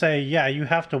how they say, yeah, you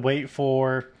have to wait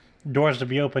for doors to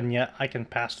be open yet I can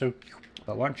pass through.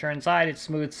 But once you're inside, it's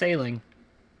smooth sailing.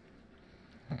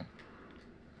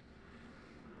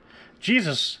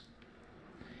 Jesus.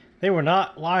 They were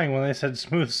not lying when they said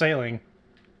smooth sailing.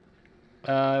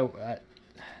 Alright,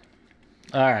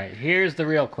 here's the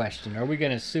real question. Are we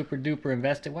going to super duper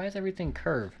investigate? Why is everything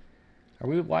curved? Are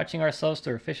we watching ourselves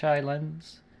through a fisheye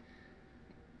lens?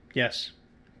 Yes.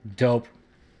 Dope.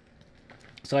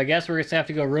 So I guess we're going to have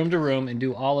to go room to room and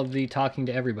do all of the talking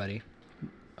to everybody.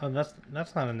 Oh,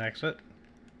 that's not an exit.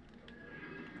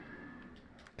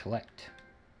 Collect.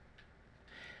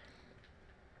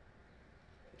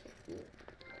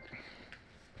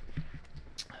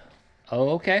 Oh,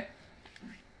 okay.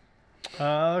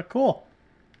 Cool.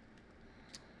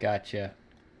 Gotcha.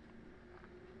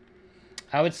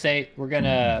 I would say we're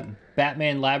gonna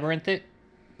Batman Labyrinth it.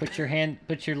 Put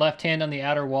your left hand on the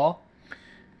outer wall.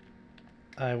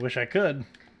 I wish I could.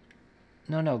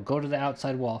 No, go to the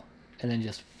outside wall and then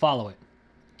just follow it.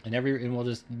 And we'll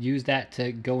just use that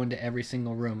to go into every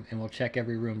single room, and we'll check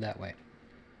every room that way.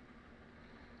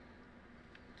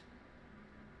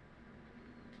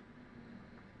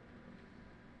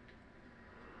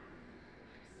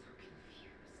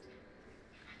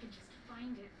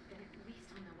 Find it, then at least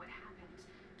I'll know what happened.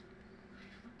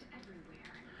 I've looked everywhere.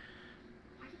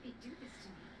 Why did they do this to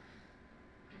me?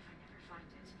 What if I never find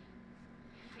it?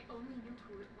 If I only knew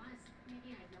who it was,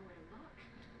 maybe I'd know where to look.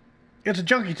 It's a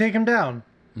junkie. Take him down.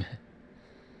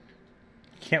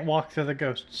 Can't walk through the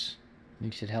ghosts.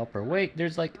 You should help her. Wait,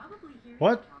 there's like...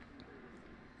 What?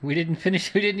 We didn't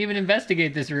finish. We didn't even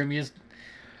investigate this room. You just...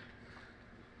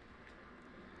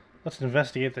 Let's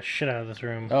investigate the shit out of this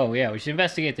room. Oh, yeah. We should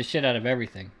investigate the shit out of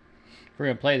everything. If we're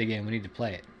going to play the game, we need to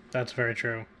play it. That's very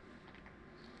true.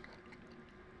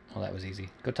 Well, that was easy.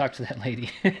 Go talk to that lady.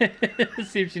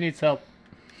 See if she needs help.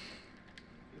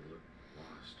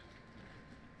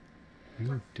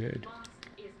 You're dead. Lost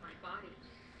is my body.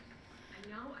 I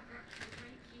know I got killed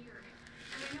right here.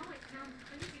 And I know it sounds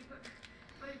crazy, but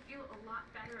I'd feel a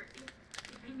lot better if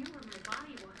I knew where my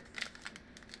body was.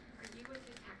 Are you a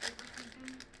detective or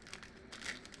something?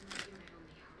 You might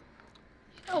only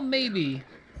help. Oh, maybe.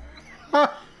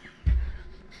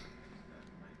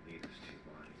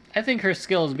 I think her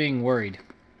skill is being worried.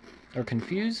 Or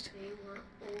confused. They were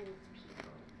old people.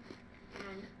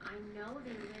 And I know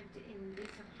they lived in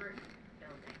this apartment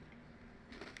building.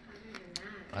 Other than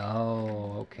that,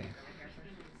 Oh, okay.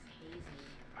 everything is hazy.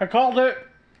 I called it.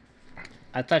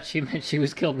 I thought she meant she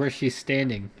was killed where she's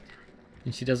standing.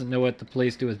 And she doesn't know what the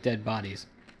police do with dead bodies.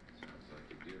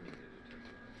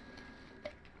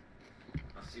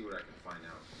 I'll see what I can find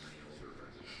out from any older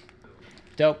residents of the building.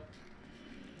 Dope.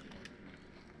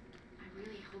 I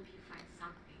really hope you find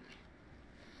something.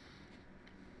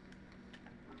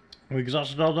 We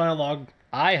exhausted all dialogue.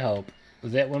 I hope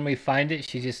that when we find it,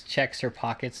 she just checks her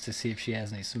pockets to see if she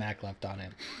has any smack left on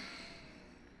him.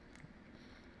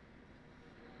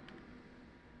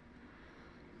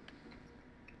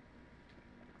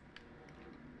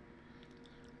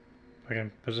 I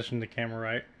can position the camera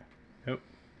right. Nope.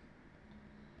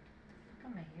 Look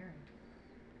at my hearing.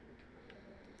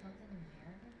 Something in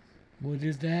here? What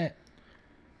is that?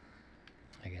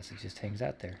 I guess it just hangs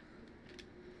out there.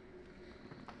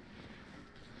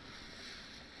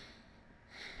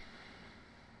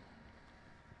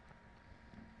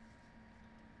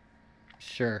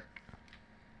 Sure.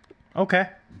 Okay.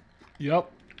 Yep.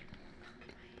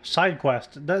 Side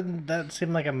quest. Doesn't that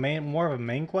seem like more of a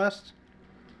main quest?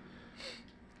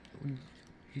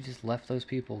 You just left those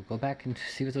people. Go back and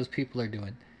see what those people are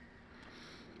doing.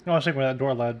 No, I was thinking where that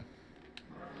door led.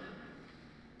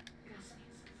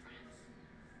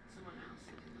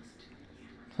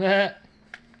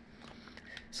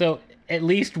 So, at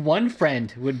least one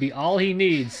friend would be all he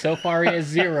needs. So far, he has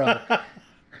 0.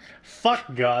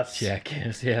 Fuck Gus.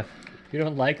 Jackass, yeah. If you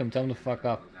don't like him, tell him to fuck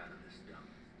up.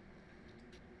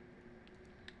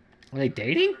 Are they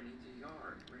dating?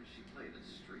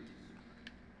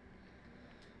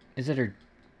 Is it her...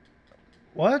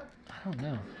 What? I don't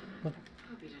know. What?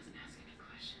 Hope he doesn't ask any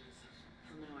questions.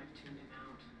 He'll know I've tuned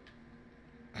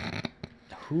him out.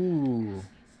 Ooh.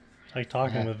 Like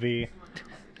talking with V.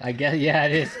 I guess, yeah,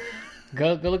 it is.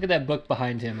 Go look at that book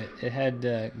behind him. It had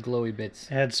glowy bits.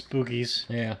 It had spookies.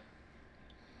 Yeah.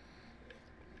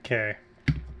 Okay.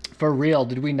 For real,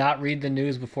 did we not read the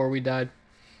news before we died?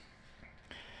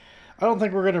 I don't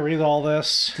think we're going to read all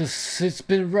this. It's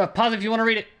been rough. Pause if you want to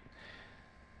read it.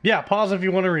 Yeah, pause if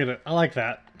you want to read it. I like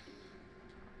that.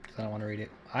 I don't want to read it.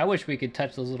 I wish we could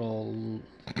touch those little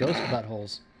ghost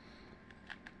buttholes.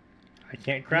 I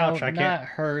can't crouch. No, I can't. not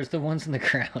hers. The ones in the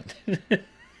ground.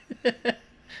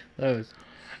 Those.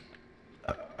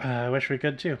 I wish we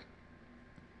could too.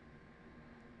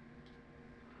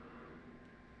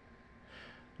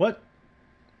 What?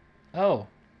 Oh.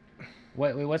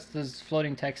 What's this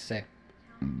floating text say?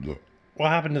 What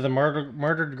happened to the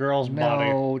murdered girl's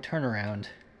body? No, turn around.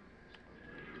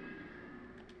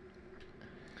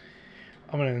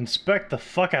 I'm gonna inspect the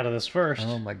fuck out of this first.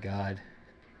 Oh my god.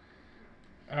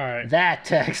 Alright. That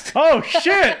text. Oh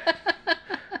shit! Stare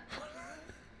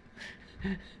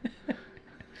him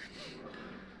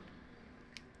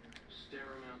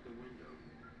out the window.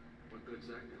 What good's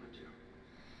that gonna do?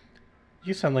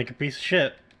 You sound like a piece of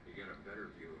shit. You get a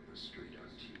better view of the street on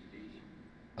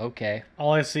TV. Okay.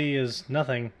 All I see is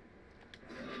nothing.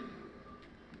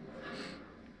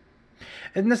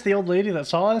 Isn't this the old lady that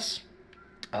saw us?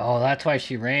 Oh, that's why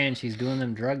she ran. She's doing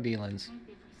them drug dealings.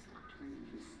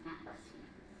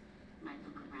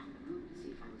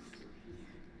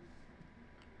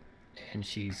 And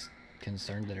she's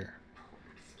concerned that her...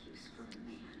 Excuse for a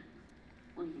man.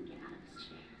 What do you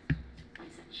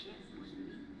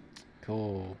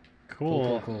Cool.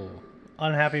 Cool. Cool.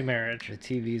 Unhappy marriage. The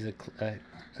TV's a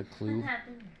clue.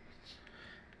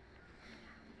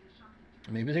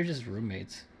 Maybe they're just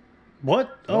roommates.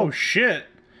 What? Oh shit!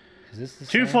 Is this the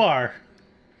Too same? far.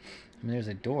 I mean, there's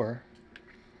a door.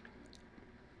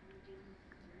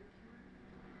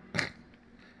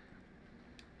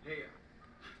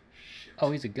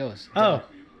 Oh, he's a ghost. Oh.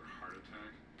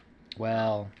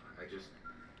 Well. I just...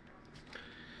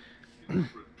 rhetorical,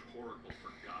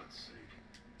 for God's sake.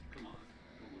 Come on,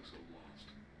 don't look so lost.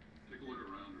 Take a look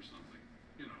around or something.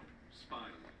 You know, spy a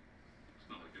little. It's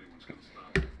not like anyone's gonna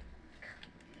stop you.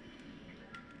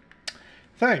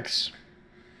 Thanks.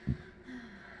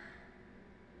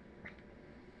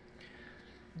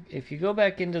 If you go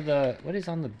back into the... What is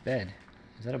on the bed?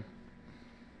 Is that a...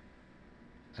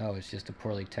 Oh, it's just a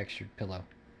poorly textured pillow.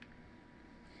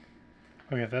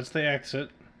 Okay, that's the exit.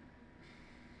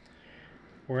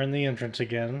 We're in the entrance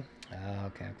again. Oh,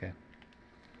 okay.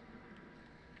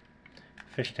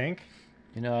 Fish tank.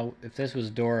 You know, if this was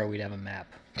Dora, we'd have a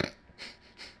map.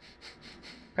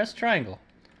 Press triangle.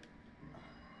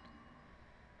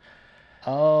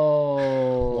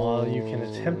 Oh. While you can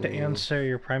attempt to answer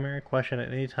your primary question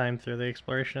at any time through the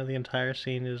exploration of the entire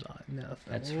scene is nothing.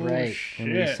 That's Oh, right. Shit.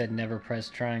 When we said never press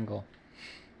triangle.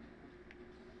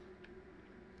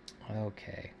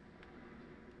 Okay.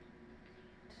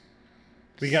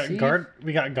 We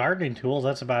got gardening tools,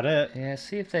 that's about it. Yeah,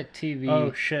 see if that TV...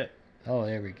 Oh shit. Oh,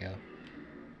 there we go.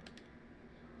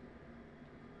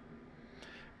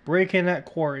 Break in at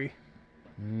quarry.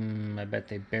 I bet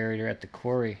they buried her at the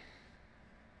quarry.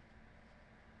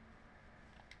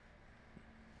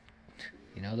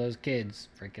 You know those kids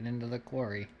breaking into the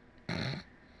quarry.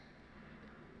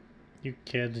 You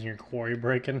kids and your quarry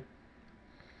breaking.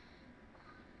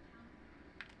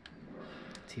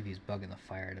 TV's bugging the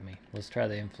fire to me. Let's try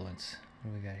the influence.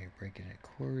 What do we got here? Breaking at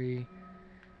quarry.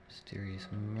 Mysterious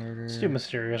murder. Let's do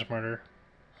mysterious murder.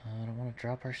 I don't want to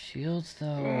drop our shields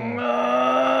though.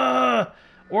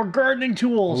 Or gardening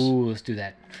tools. Ooh, let's do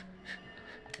that.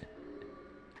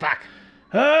 Fuck.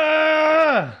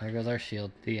 There goes our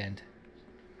shield. The end.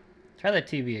 Try that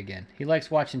TV again. He likes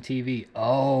watching TV.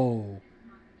 Oh.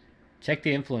 Check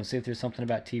the influence. See if there's something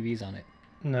about TVs on it.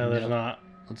 No, there's not.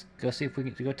 Let's go see if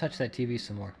we can go touch that TV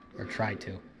some more. Or try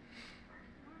to.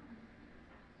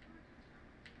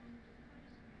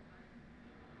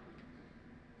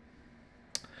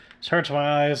 This hurts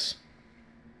my eyes.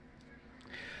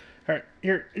 Alright,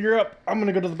 you're up. I'm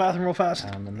gonna go to the bathroom real fast.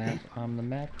 On the map, on the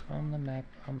map, on the map.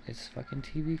 It's fucking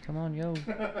TV. Come on, yo.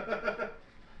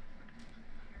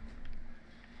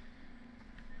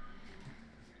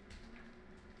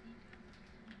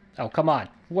 Oh, come on.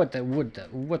 What the?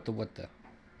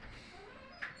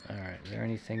 Alright, is there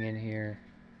anything in here?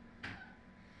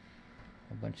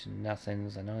 A bunch of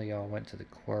nothings. I know y'all went to the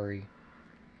quarry.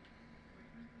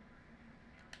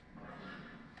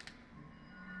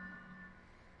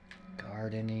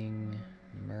 Gardening,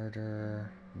 murder,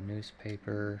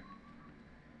 newspaper.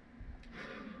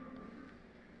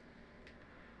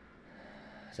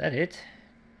 Is that it?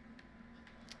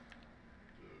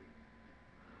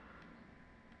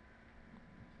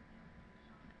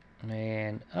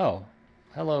 And, oh,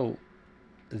 hello.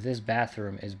 This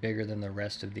bathroom is bigger than the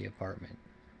rest of the apartment.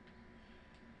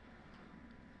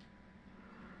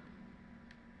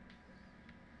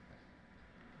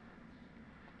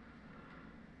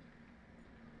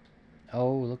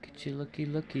 Oh, look at you,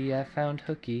 looky, I found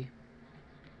Hooky.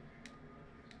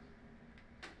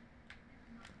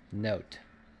 Note.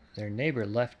 Their neighbor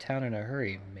left town in a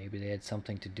hurry. Maybe they had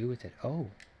something to do with it. Oh.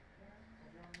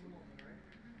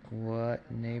 What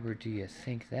neighbor do you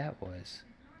think that was?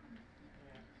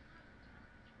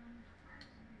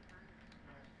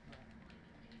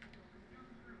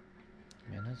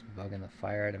 Man, that's bugging the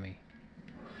fire out of me.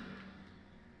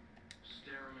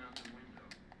 Stare him out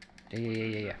the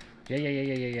window.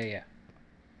 Yeah.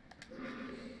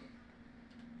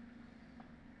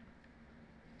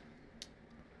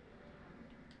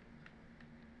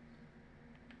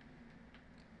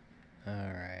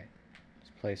 Alright.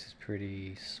 This place is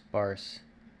pretty sparse.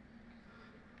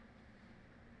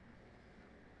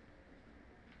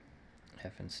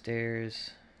 Effing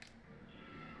stairs.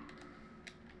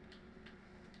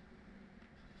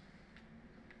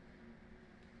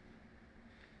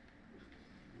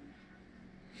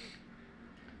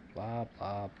 Blah,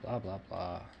 blah, blah, blah,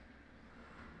 blah.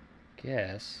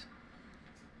 Guess.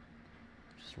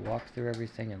 Just walk through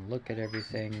everything and look at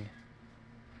everything.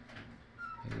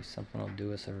 Maybe something will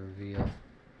do us a reveal.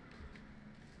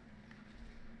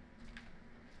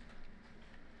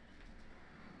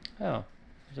 Oh,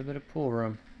 There's a bit of pool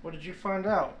room. What did you find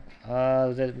out?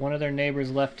 That one of their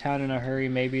neighbors left town in a hurry.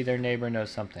 Maybe their neighbor knows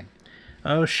something.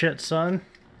 Oh shit, son.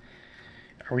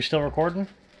 Are we still recording?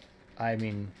 I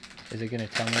mean, is it going to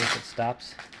tell me if it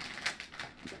stops?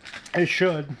 It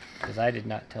should. Because I did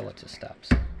not tell it to stop.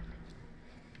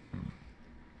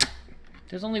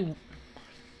 There's only...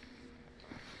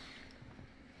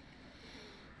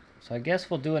 So I guess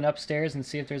we'll do an upstairs and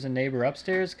see if there's a neighbor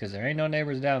upstairs, because there ain't no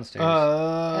neighbors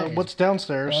downstairs. What's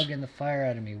downstairs? Bugging the fire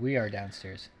out of me. We are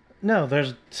downstairs. No,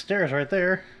 there's stairs right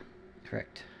there.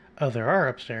 Correct. Oh, there are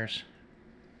upstairs.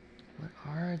 What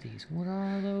are these? What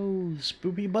are those?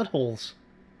 Spoopy buttholes.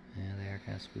 Yeah, they are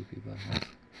kind of spoopy buttholes.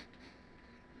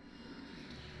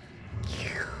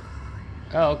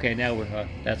 Oh, okay, now we're...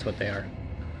 that's what they are.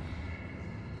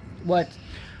 What?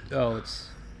 Oh, it's...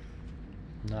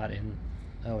 not in...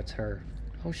 Oh, it's her.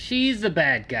 Oh, she's the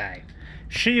bad guy.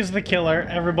 She's the killer.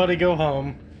 Everybody go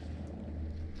home.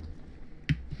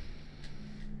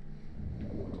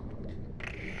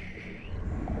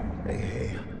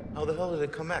 Hey. How the hell did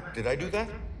it come back? Did I do that?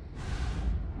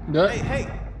 Hey,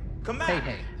 come back.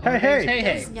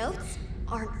 Hey. Those notes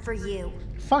aren't for you.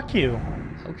 Fuck you.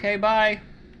 Okay, bye.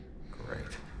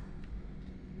 Great.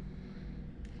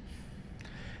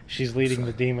 She's leading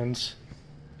the demons.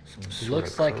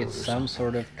 Looks like it's some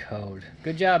sort of code.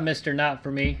 Good job, Mr. Not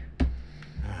For Me.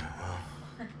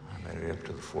 I made it up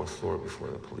to the 4th floor before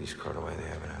the police cart away the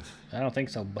evidence. I don't think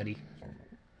so, buddy.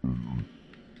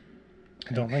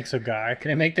 I don't think so, guy.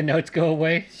 Can I make the notes go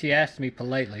away? She asked me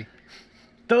politely.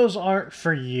 Those aren't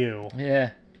for you.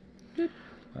 Yeah.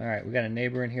 Alright, we got a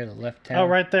neighbor in here that left town. Oh,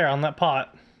 right there on that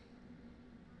pot.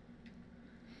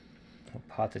 A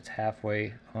pot that's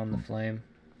halfway on the flame.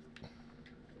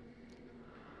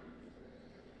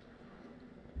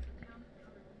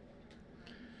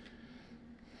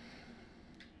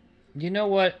 You know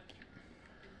what?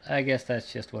 I guess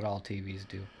that's just what all TVs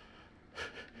do.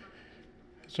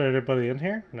 Is there anybody in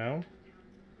here? No.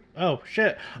 Oh,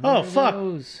 shit. Oh, fuck.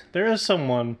 There is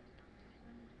someone.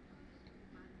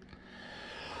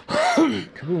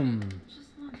 Kaboom.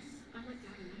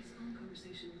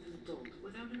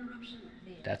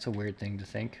 That's a weird thing to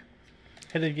think.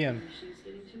 Hit it again. She's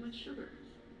getting too much sugar.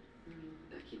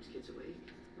 That keeps kids awake,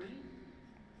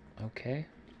 right? Okay.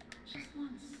 Just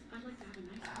once. I'd like to have a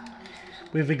nice conversation.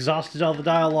 We've exhausted all the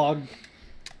dialogue.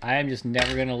 I am just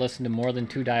never going to listen to more than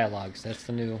 2 dialogues. That's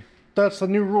the new... That's the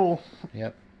new rule.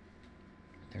 Yep.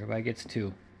 Everybody gets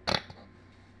 2.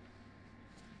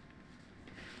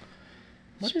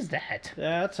 What is that?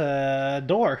 That's a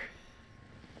door.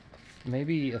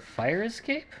 Maybe a fire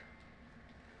escape?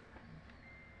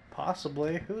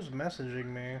 Possibly. Who's messaging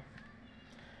me?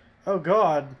 Oh,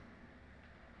 God.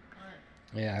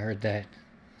 Yeah, I heard that.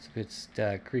 It's a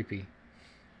bit creepy.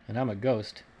 And I'm a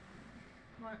ghost.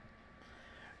 What?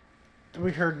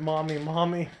 We heard mommy. Who's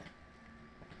messaging?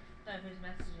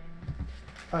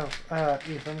 Oh,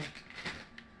 Ethan. Do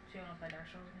you want to play Dark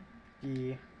Souls again?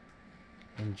 Yeah.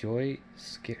 Enjoy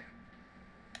scare.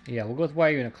 Yeah, we'll go with why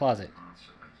are you in a closet.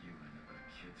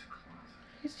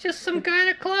 It's just some guy in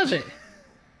a closet.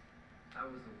 I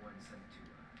was the one sent to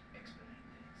expedite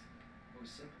things. It was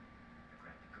simple.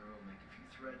 Grab the girl, make a few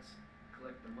threats,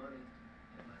 collect the money,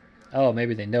 and let her go. Oh,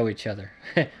 maybe they know each other.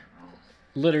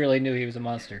 Literally knew he was a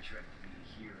monster.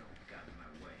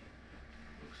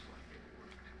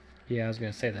 Yeah, I was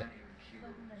gonna say that.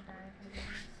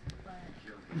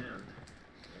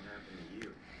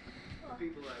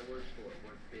 People I worked for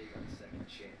weren't big on second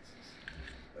chances,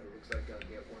 but it looks like I'll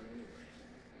get one anyway.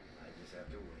 I just have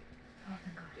to wait. Oh,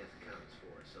 thank God. Death comes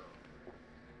for us all.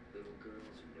 Little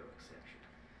girls are no exception.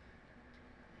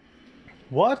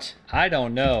 What? I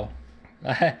don't know. You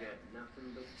got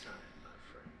nothing but time, my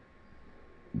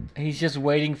friend. He's just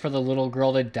waiting for the little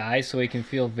girl to die so he can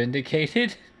feel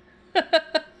vindicated.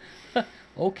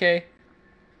 Okay.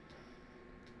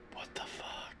 What the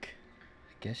fuck?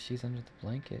 I guess she's under the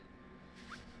blanket.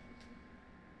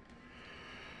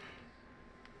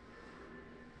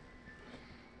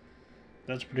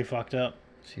 That's pretty fucked up.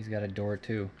 She's got a door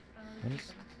too.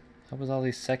 What was all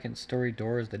these second story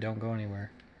doors that don't go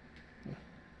anywhere?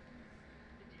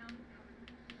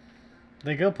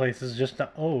 They go places, just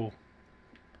not... Oh.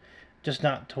 Just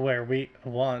not to where we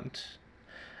want.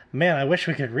 Man, I wish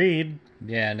we could read.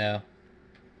 Yeah, no.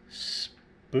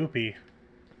 Spoopy.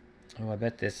 Oh, I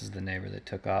bet this is the neighbor that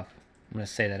took off. I'm going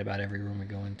to say that about every room we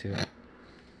go into. Look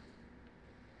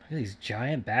at these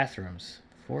giant bathrooms.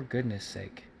 For goodness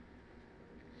sake.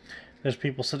 There's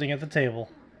people sitting at the table.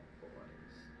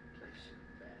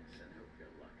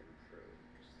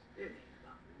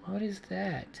 What is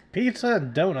that? Pizza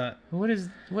and donut.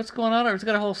 What's going on? It's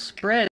got a whole spread.